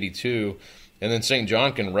Coons at 82. And then St.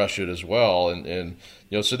 John can rush it as well. And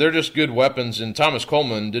so they're just good weapons. And Thomas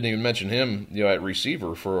Coleman, didn't even mention him, at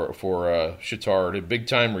receiver for Chatard, a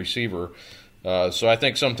big-time receiver. So I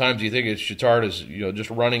think sometimes you think it's Chatard is,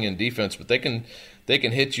 just running in defense, but they can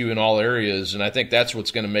hit you in all areas, and I think that's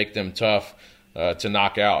what's going to make them tough to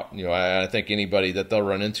knock out. I think anybody that they'll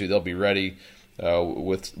run into, they'll be ready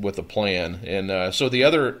with a plan. And so the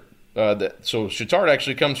other, so Chatard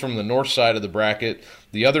actually comes from the north side of the bracket.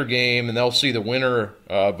 The other game, and they'll see the winner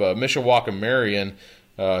of Mishawaka Marion,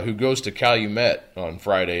 who goes to Calumet on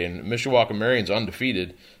Friday. And Mishawaka Marion's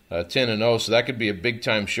undefeated, 10-0, so that could be a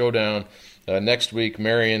big-time showdown next week.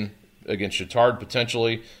 Marion against Chatard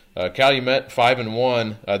potentially. Calumet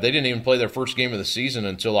 5-1. They didn't even play their first game of the season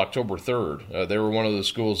until October 3rd. They were one of the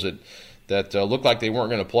schools that looked like they weren't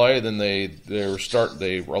going to play. Then they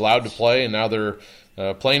were allowed to play, and now they're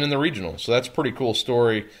playing in the regional. So that's a pretty cool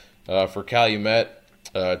story for Calumet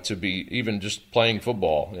to be even just playing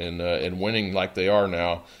football and winning like they are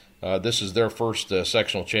now. This is their first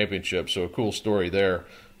sectional championship, so a cool story there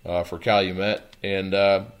for Calumet. And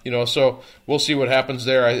so we'll see what happens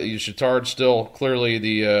there. Chatard's still clearly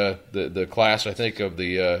the class, I think, of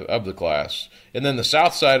the class. And then the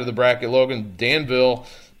south side of the bracket, Logan, Danville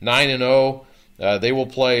 9-0. They will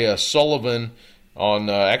play Sullivan on.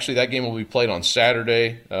 Actually, that game will be played on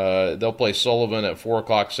Saturday. They'll play Sullivan at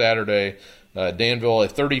 4:00 Saturday. Danville a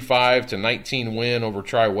 35-19 win over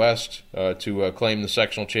Tri-West to claim the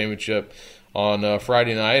sectional championship on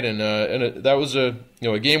Friday night, and that was a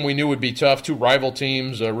game we knew would be tough. Two rival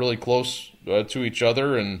teams, really close to each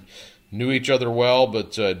other and knew each other well.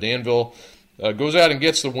 But Danville goes out and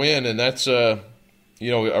gets the win, and that's a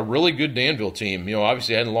really good Danville team.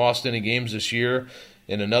 Obviously hadn't lost any games this year,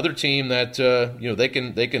 and another team that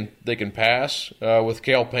they can pass with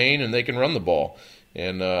Cale Payne, and they can run the ball.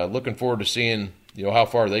 And looking forward to seeing how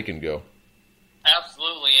far they can go.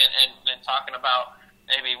 Absolutely, and talking about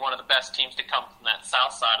maybe one of the best teams to come from that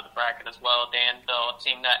south side of the bracket as well, Danville, a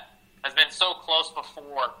team that has been so close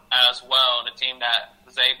before as well, and a team that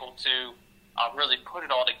was able to really put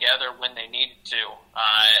it all together when they needed to,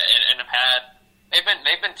 and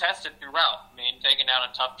they've been tested throughout. I mean, taking down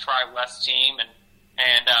a tough Tri-West team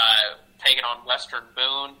and taking on Western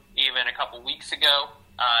Boone even a couple weeks ago,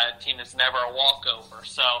 a team that's never a walkover.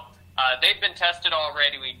 So they've been tested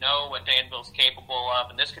already. We know what Danville's capable of,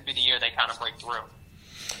 and this could be the year they kind of break through.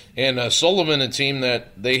 And Sullivan, a team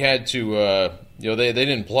that they had to, they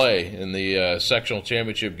didn't play in the sectional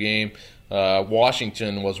championship game.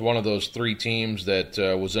 Washington was one of those three teams that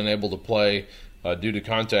was unable to play due to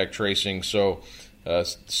contact tracing. So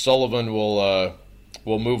Sullivan will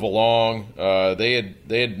move along. They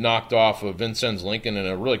had knocked off Vincennes Lincoln in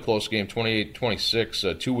a really close game,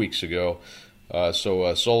 28-26, 2 weeks ago.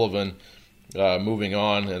 So Sullivan moving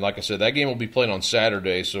on, and like I said, that game will be played on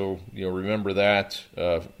Saturday. So remember that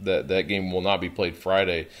that game will not be played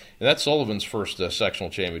Friday, and that's Sullivan's first sectional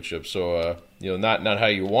championship. So not how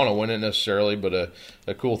you want to win it necessarily, but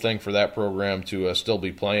a cool thing for that program to still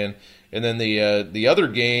be playing. And then the other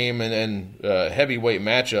game and heavyweight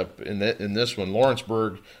matchup in this one,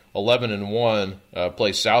 Lawrenceburg 11-1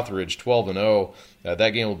 plays Southridge 12-0. That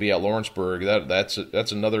game will be at Lawrenceburg.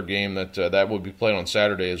 That's another game that will be played on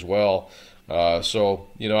Saturday as well. So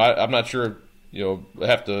I'm not sure. I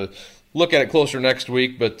have to look at it closer next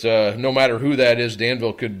week. But no matter who that is,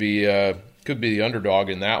 Danville could be the underdog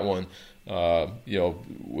in that one.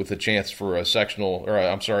 With a chance for a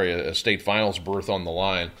state finals berth on the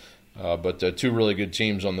line. But two really good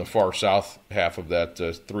teams on the far south half of that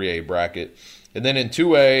 3A bracket. And then in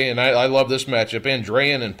 2A, and I love this matchup,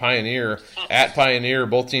 Andrean and Pioneer at Pioneer,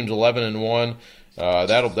 both teams 11-1.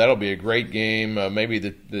 That'll be a great game. Maybe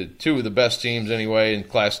the two of the best teams anyway in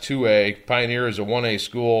Class 2A. Pioneer is a 1A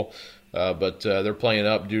school, but they're playing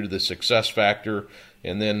up due to the success factor.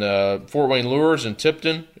 And then Fort Wayne Lures and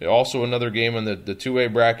Tipton, also another game in the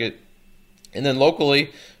 2A bracket. And then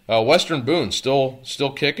locally, Western Boone still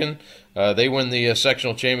kicking. They win the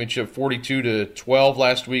sectional championship 42-12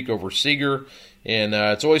 last week over Seeger, and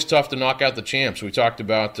it's always tough to knock out the champs. We talked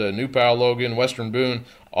about New Powell, Logan, Western Boone,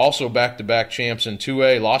 also back-to-back champs in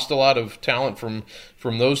 2A. Lost a lot of talent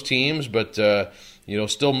from those teams, but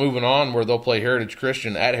still moving on where they'll play Heritage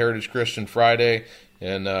Christian at Heritage Christian Friday.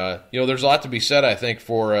 And there's a lot to be said, I think,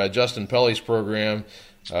 for Justin Pelley's program.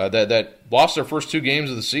 That lost their first two games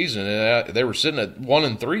of the season, and they were sitting at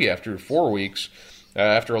 1-3 after 4 weeks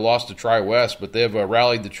after a loss to Tri-West, but they've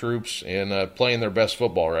rallied the troops and playing their best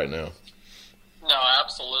football right now. No,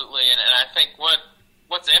 absolutely, and I think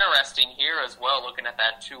what's interesting here as well, looking at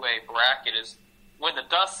that 2A bracket, is when the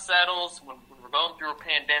dust settles, when we're going through a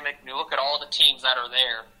pandemic, and you look at all the teams that are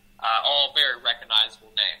there, all very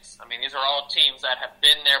recognizable names. I mean, these are all teams that have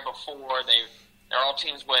been there before. They're all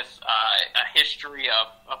teams with a history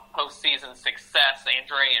of postseason success.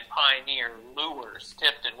 Andrean, Pioneer, Lures,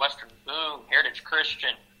 Tipton, Western Boone, Heritage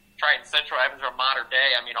Christian, Triton Central, Evansville, Mater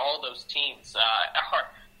Dei. I mean, all those teams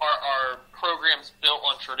are programs built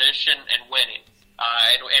on tradition and winning.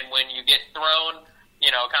 And when you get thrown,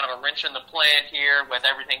 kind of a wrench in the plan here with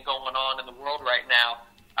everything going on in the world right now,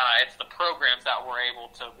 it's the programs that were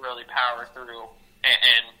able to really power through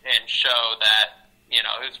and show that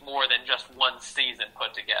it's more than just one season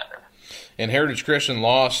put together. And Heritage Christian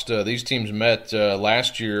lost. These teams met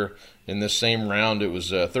last year in this same round. It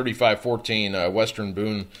was 35-14. Western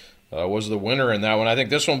Boone was the winner in that one. I think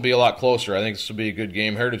this one will be a lot closer. I think this will be a good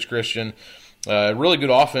game. Heritage Christian, really good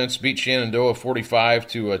offense, beat Shenandoah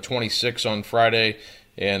 45-26 on Friday.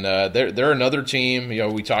 And they're another team.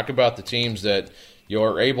 We talk about the teams that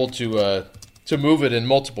are able to move it in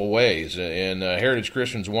multiple ways. And Heritage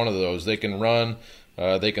Christian's one of those. They can run.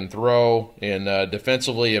 They can throw, and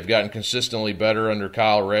defensively have gotten consistently better under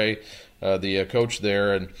Kyle Ray, the coach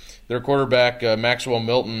there. And their quarterback, Maxwell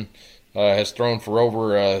Milton, has thrown for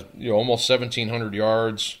over almost 1,700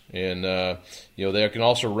 yards. And they can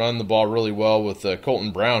also run the ball really well with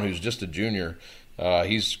Colton Brown, who's just a junior.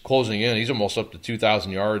 He's closing in. He's almost up to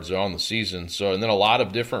 2,000 yards on the season. So, and then a lot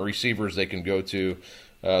of different receivers they can go to.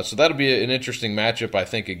 So that'll be an interesting matchup, I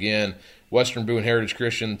think, again. Western Boone, Heritage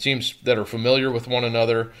Christian, teams that are familiar with one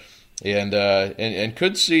another, and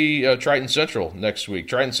could see Triton Central next week.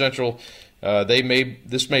 Triton Central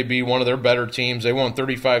This may be one of their better teams. They won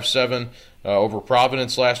 35-7 over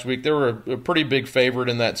Providence last week. They were a pretty big favorite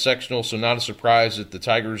in that sectional, so not a surprise that the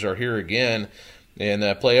Tigers are here again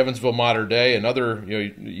and play Evansville Mater Dei. Another,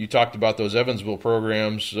 you talked about those Evansville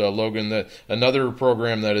programs, Logan. That another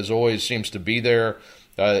program that always seems to be there.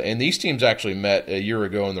 And these teams actually met a year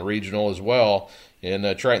ago in the regional as well.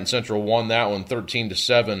 And Triton Central won that one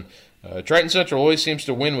 13-7. Triton Central always seems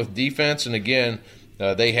to win with defense, and again,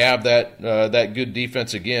 they have that good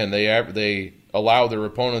defense again. They allow their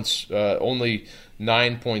opponents only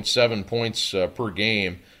 9.7 points per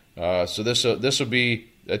game. So this will be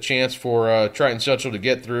a chance for Triton Central to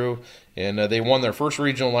get through, and they won their first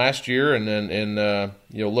regional last year, and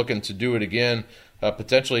looking to do it again,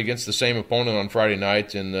 potentially against the same opponent on Friday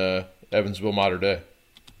night in Evansville Mater Dei.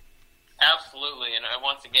 Absolutely, and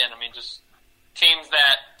once again, I mean, just teams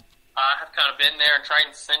that have kind of been there.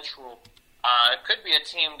 Triton Central could be a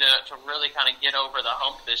team to really kind of get over the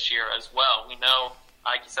hump this year as well. We know,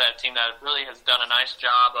 like you said, a team that really has done a nice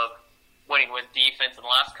job of winning with defense in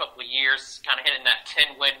the last couple of years, kind of hitting that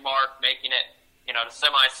 10-win mark, making it, the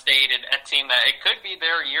semi-state, and a team that it could be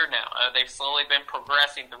their year now. They've slowly been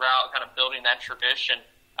progressing throughout, kind of building that tradition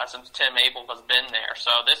since Tim Abel has been there.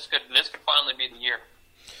 So this could finally be the year.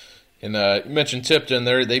 And you mentioned Tipton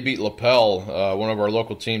there. They beat LaPel, one of our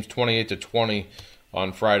local teams, 28-20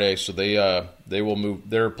 on Friday. So they will move.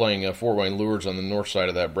 They're playing Fort Wayne Lures on the north side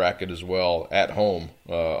of that bracket as well at home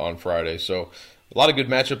on Friday. So a lot of good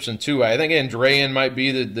matchups in 2A. I think Andrean might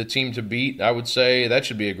be the team to beat. I would say that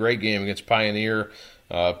should be a great game against Pioneer.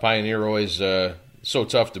 Pioneer always so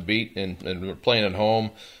tough to beat, and we're playing at home.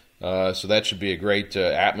 So that should be a great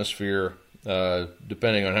atmosphere.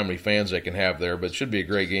 Depending on how many fans they can have there, but it should be a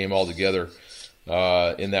great game altogether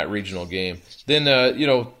in that regional game. Then,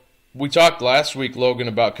 we talked last week, Logan,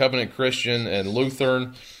 about Covenant Christian and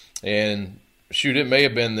Lutheran, and shoot, it may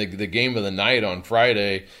have been the game of the night on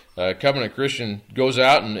Friday. Covenant Christian goes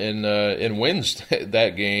out and wins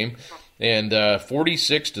that game, and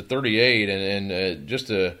 46-38, and just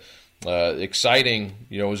a exciting,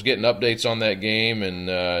 was getting updates on that game, and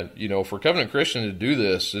for Covenant Christian to do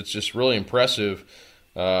this, it's just really impressive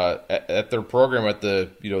at their program at the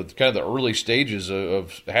kind of the early stages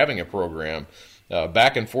of having a program.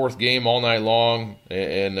 Back and forth game all night long,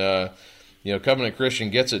 and Covenant Christian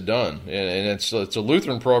gets it done, and it's a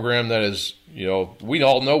Lutheran program that is, we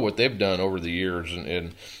all know what they've done over the years,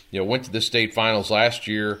 and went to the state finals last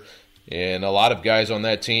year. And a lot of guys on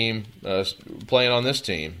that team playing on this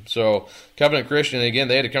team. So Covenant Christian, again,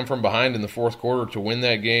 they had to come from behind in the fourth quarter to win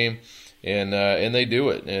that game, and they do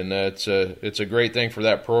it. And it's a great thing for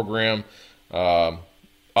that program.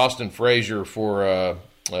 Austin Frazier for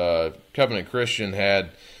Covenant Christian had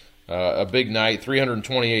a big night,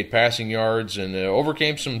 328 passing yards, and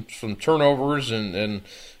overcame some turnovers and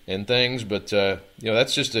things. But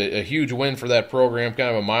that's just a huge win for that program, kind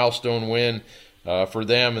of a milestone win. For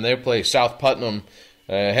them, and they play South Putnam.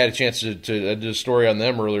 Had a chance to I did a story on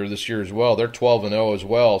them earlier this year as well. They're 12-0 as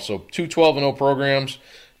well. So 2 12-0 programs.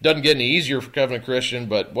 Doesn't get any easier for Covenant Christian,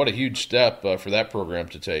 but what a huge step for that program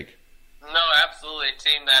to take. No, absolutely. A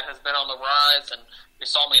team that has been on the rise, and we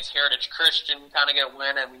saw against Heritage Christian kind of get a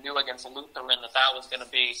win, and we knew against Lutheran that was going to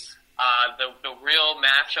be the real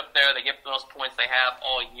matchup there. They get the most points they have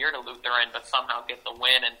all year to Lutheran, but somehow get the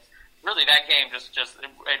win, and really, that game just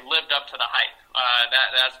it lived up to the hype.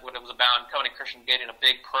 That's what it was about. And Covenant Christian getting a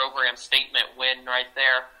big program statement win right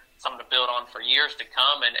there, something to build on for years to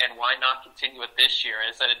come. And why not continue it this year?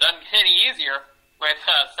 As I said, it doesn't get any easier with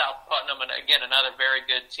South Putnam, and again, another very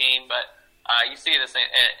good team. But you see this in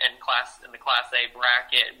the Class A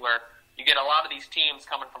bracket, where you get a lot of these teams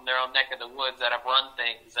coming from their own neck of the woods that have run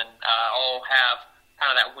things and all have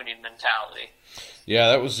kind of that winning mentality. Yeah,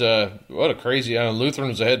 that was what a crazy. Lutheran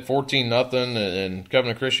was ahead 14-0, and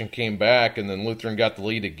Covenant Christian came back, and then Lutheran got the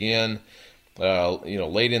lead again.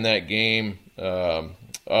 Late in that game,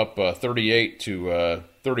 up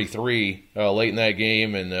 38-33 late in that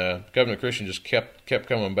game, and Covenant Christian just kept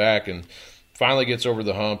coming back, and finally gets over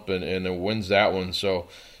the hump and wins that one. So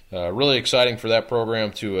really exciting for that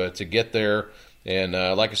program to get there. And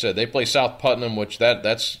like I said, they play South Putnam, which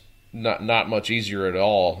that's not much easier at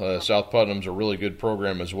all. South Putnam's a really good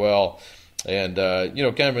program as well, and kind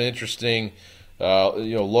of an interesting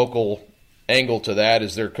local angle to that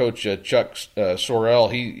is their coach Chuck Sorrell.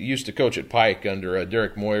 He used to coach at Pike under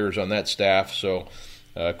Derek Moyers on that staff, so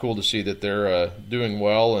cool to see that they're doing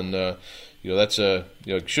well, and that's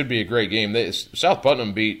should be a great game. South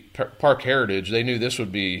Putnam beat Park Heritage. They knew this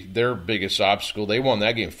would be their biggest obstacle. They won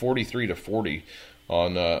that game 43-40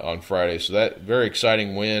 on Friday, so that very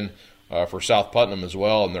exciting win for South Putnam as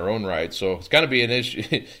well in their own right. So it's going to be an issue,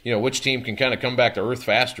 which team can kind of come back to earth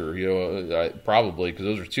faster, probably, because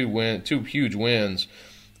those are two huge wins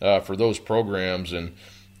for those programs. And,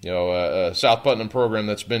 South Putnam program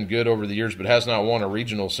that's been good over the years but has not won a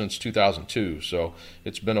regional since 2002. So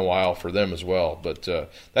it's been a while for them as well. But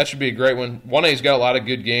that should be a great one. 1A's got a lot of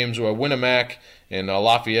good games. Winamac and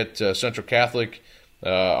Lafayette Central Catholic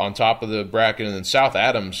on top of the bracket. And then South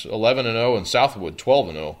Adams 11-0 and Southwood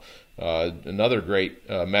 12-0. Another great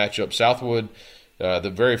matchup. Southwood,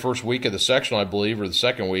 the very first week of the sectional, I believe, or the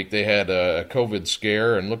second week, they had a COVID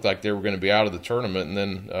scare and looked like they were going to be out of the tournament, and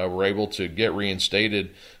then were able to get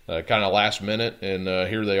reinstated kind of last minute, and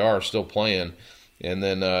here they are still playing. And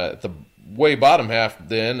then at the way bottom half,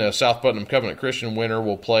 then South Putnam Covenant Christian winner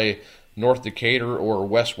will play North Decatur or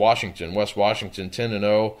West Washington. West Washington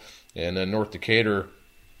 10-0, and then North Decatur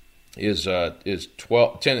is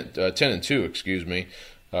 10-2. Excuse me.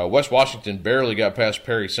 West Washington barely got past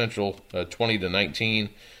Perry Central, 20-19,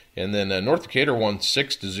 and then North Decatur won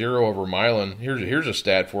 6-0 over Milan. Here's a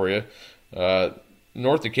stat for you.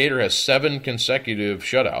 North Decatur has 7 consecutive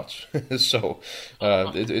shutouts, so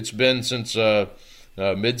it's been since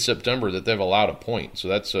mid-September that they've allowed a point. So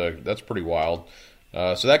that's pretty wild.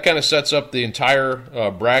 So that kind of sets up the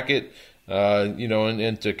entire bracket.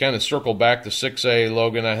 And to kind of circle back to 6A,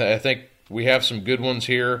 Logan, I think we have some good ones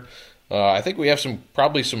here. I think we have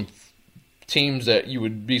probably some teams that you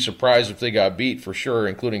would be surprised if they got beat for sure,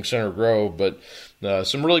 including Center Grove, but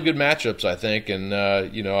some really good matchups, I think. And,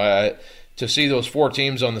 to see those 4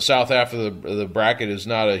 teams on the south half of the bracket is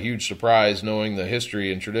not a huge surprise, knowing the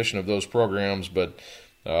history and tradition of those programs. But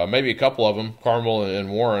maybe a couple of them, Carmel and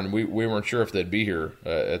Warren, we weren't sure if they'd be here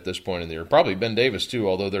at this point in the year. Probably Ben Davis, too,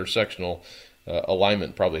 although their sectional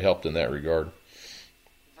alignment probably helped in that regard.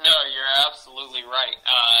 No, you're absolutely right.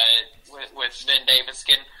 With Ben Davis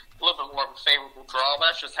getting a little bit more of a favorable draw,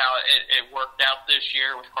 that's just how it worked out this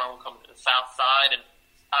year with Carmel coming to the south side. And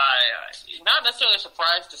not necessarily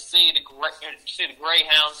surprised to see the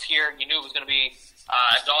Greyhounds here. You knew it was going to be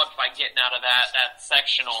a dogfight getting out of that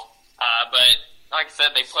sectional. But like I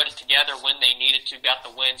said, they put it together when they needed to, got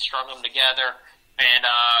the win, strung them together. And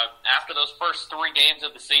after those first 3 games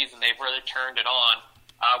of the season, they've really turned it on.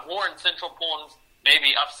 Warren Central pulling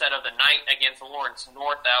maybe upset of the night against Lawrence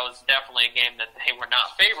North. That was definitely a game that they were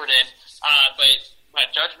not favored in. But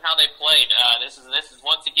judging how they played, this is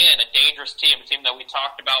once again a dangerous team, a team that we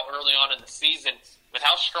talked about early on in the season. With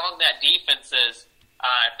how strong that defense is,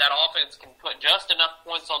 if that offense can put just enough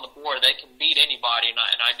points on the board, they can beat anybody, and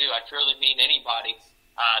I truly mean anybody.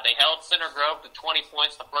 They held Center Grove to 20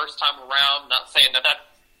 points the first time around. Not saying that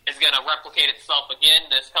is going to replicate itself again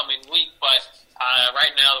this coming week, but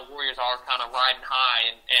right now the Warriors are kind of riding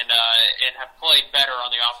high and have played better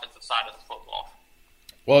on the offensive side of the football.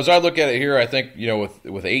 Well, as I look at it here, I think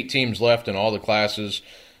with 8 teams left in all the classes,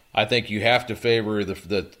 I think you have to favor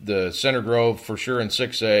the Center Grove for sure in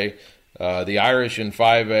 6A. The Irish in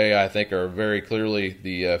 5A, I think, are very clearly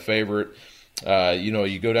the favorite.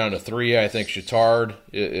 You go down to 3A, I think Chittard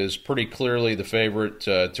is pretty clearly the favorite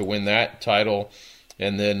to win that title.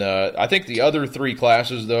 And then I think the other 3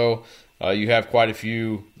 classes, though, you have quite a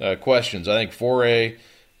few questions. I think 4A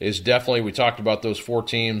is definitely, we talked about those 4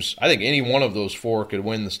 teams. I think any one of those 4 could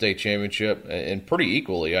win the state championship, and pretty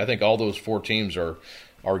equally. I think all those 4 teams are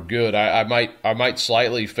good. I might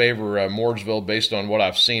slightly favor Mooresville based on what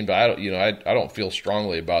I've seen, but I don't feel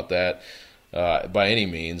strongly about that by any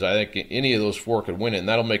means. I think any of those 4 could win it, and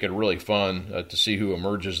that'll make it really fun to see who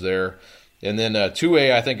emerges there. And then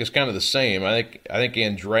 2A, I think, is kind of the same. I think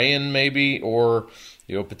Andrean maybe, or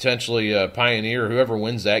potentially Pioneer, whoever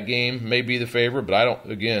wins that game may be the favorite, but I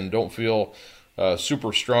don't feel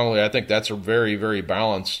super strongly. I think that's a very, very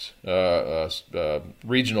balanced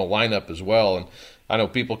regional lineup as well. And I know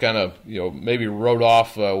people kind of maybe wrote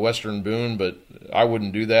off Western Boone, but I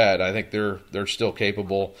wouldn't do that. I think they're still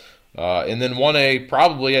capable. And then 1A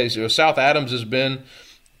probably South Adams has been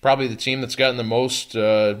probably the team that's gotten the most.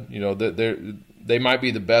 They might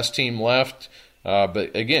be the best team left.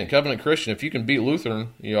 But again, Covenant Christian, if you can beat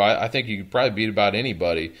Lutheran, I think you could probably beat about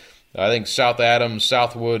anybody. I think South Adams,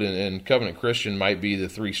 Southwood, and Covenant Christian might be the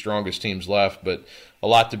 3 strongest teams left, but a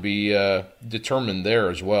lot to be determined there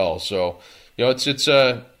as well. So,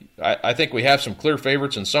 I think we have some clear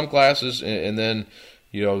favorites in some classes, and then,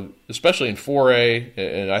 especially in 4A,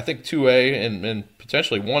 and I think 2A, and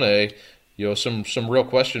potentially 1A, some real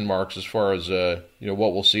question marks as far as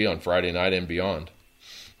what we'll see on Friday night and beyond.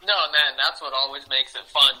 No, man, that's what always makes it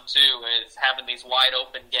fun, too, is having these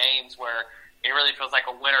wide-open games where it really feels like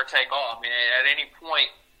a winner-take-all. I mean, at any point,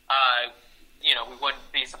 we wouldn't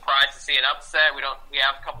be surprised to see an upset. We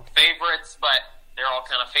have a couple favorites, but they're all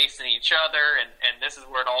kind of facing each other, and this is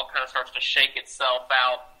where it all kind of starts to shake itself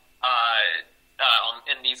out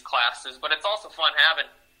in these classes. But it's also fun having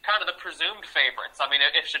kind of the presumed favorites. I mean,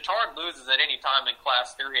 if Chittard loses at any time in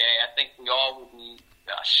Class 3A, I think we all would be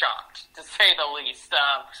shocked, to say the least.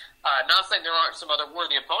 Not saying there aren't some other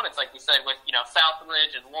worthy opponents, like we said, with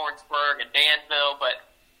Southridge and Lawrenceburg and Danville, but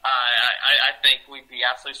I think we'd be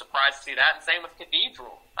absolutely surprised to see that. And same with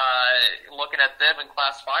Cathedral. Looking at them in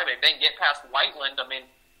Class 5A, if they can get past Whiteland, I mean,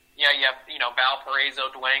 you have Valparaiso,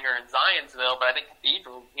 Dwenger, and Zionsville, but I think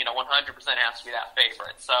Cathedral, 100% has to be that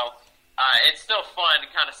favorite. So it's still fun to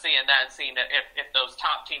kind of seeing that and seeing if those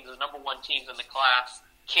top teams, those number one teams in the class,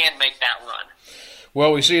 can make that run.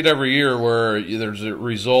 Well, we see it every year where there's a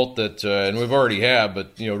result that, and we've already had,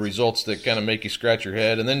 but results that kind of make you scratch your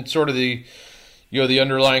head, and then sort of the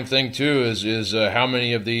underlying thing too is how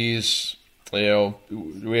many of these,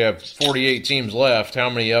 we have 48 teams left. How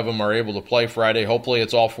many of them are able to play Friday? Hopefully,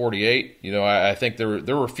 it's all 48. I think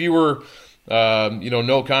there were fewer,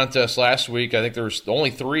 no contests last week. I think there was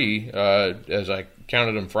only 3 as I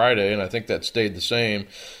counted them Friday, and I think that stayed the same.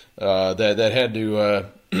 That had to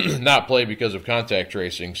not play because of contact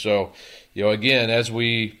tracing. So, again, as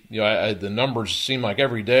we, the numbers seem like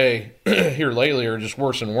every day here lately are just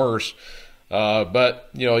worse and worse. But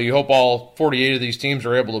you hope all 48 of these teams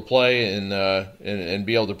are able to play and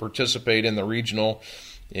be able to participate in the regional.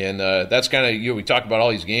 And that's kind of, we talk about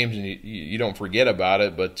all these games and you don't forget about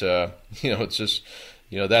it, but it's just,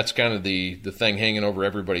 that's kind of the thing hanging over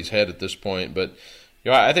everybody's head at this point. But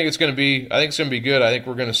I think it's going to be good. I think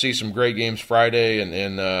we're going to see some great games Friday,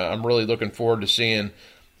 and I'm really looking forward to seeing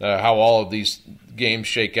how all of these games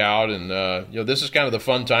shake out. And this is kind of the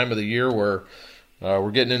fun time of the year where we're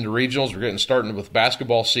getting into regionals. We're starting with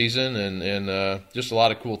basketball season, and just a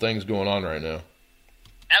lot of cool things going on right now.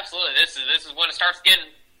 Absolutely, this is when it starts getting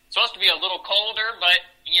supposed to be a little colder, but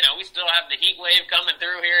we still have the heat wave coming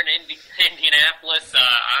through here in Indianapolis.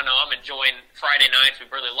 I don't know, I'm enjoying Friday nights.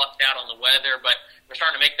 We've really lucked out on the weather, but we're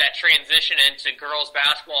starting to make that transition into girls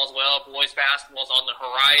basketball as well. Boys basketball is on the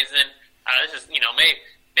horizon. This is,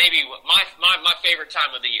 maybe my favorite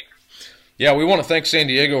time of the year. Yeah, we want to thank San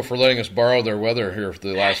Diego for letting us borrow their weather here for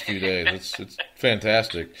the last few days. It's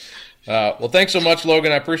fantastic. Well, thanks so much,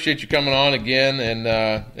 Logan. I appreciate you coming on again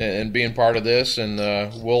and being part of this. And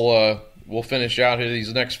we'll finish out here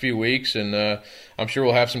these next few weeks, and I'm sure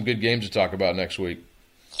we'll have some good games to talk about next week.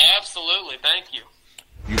 Absolutely. Thank you.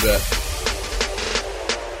 You bet.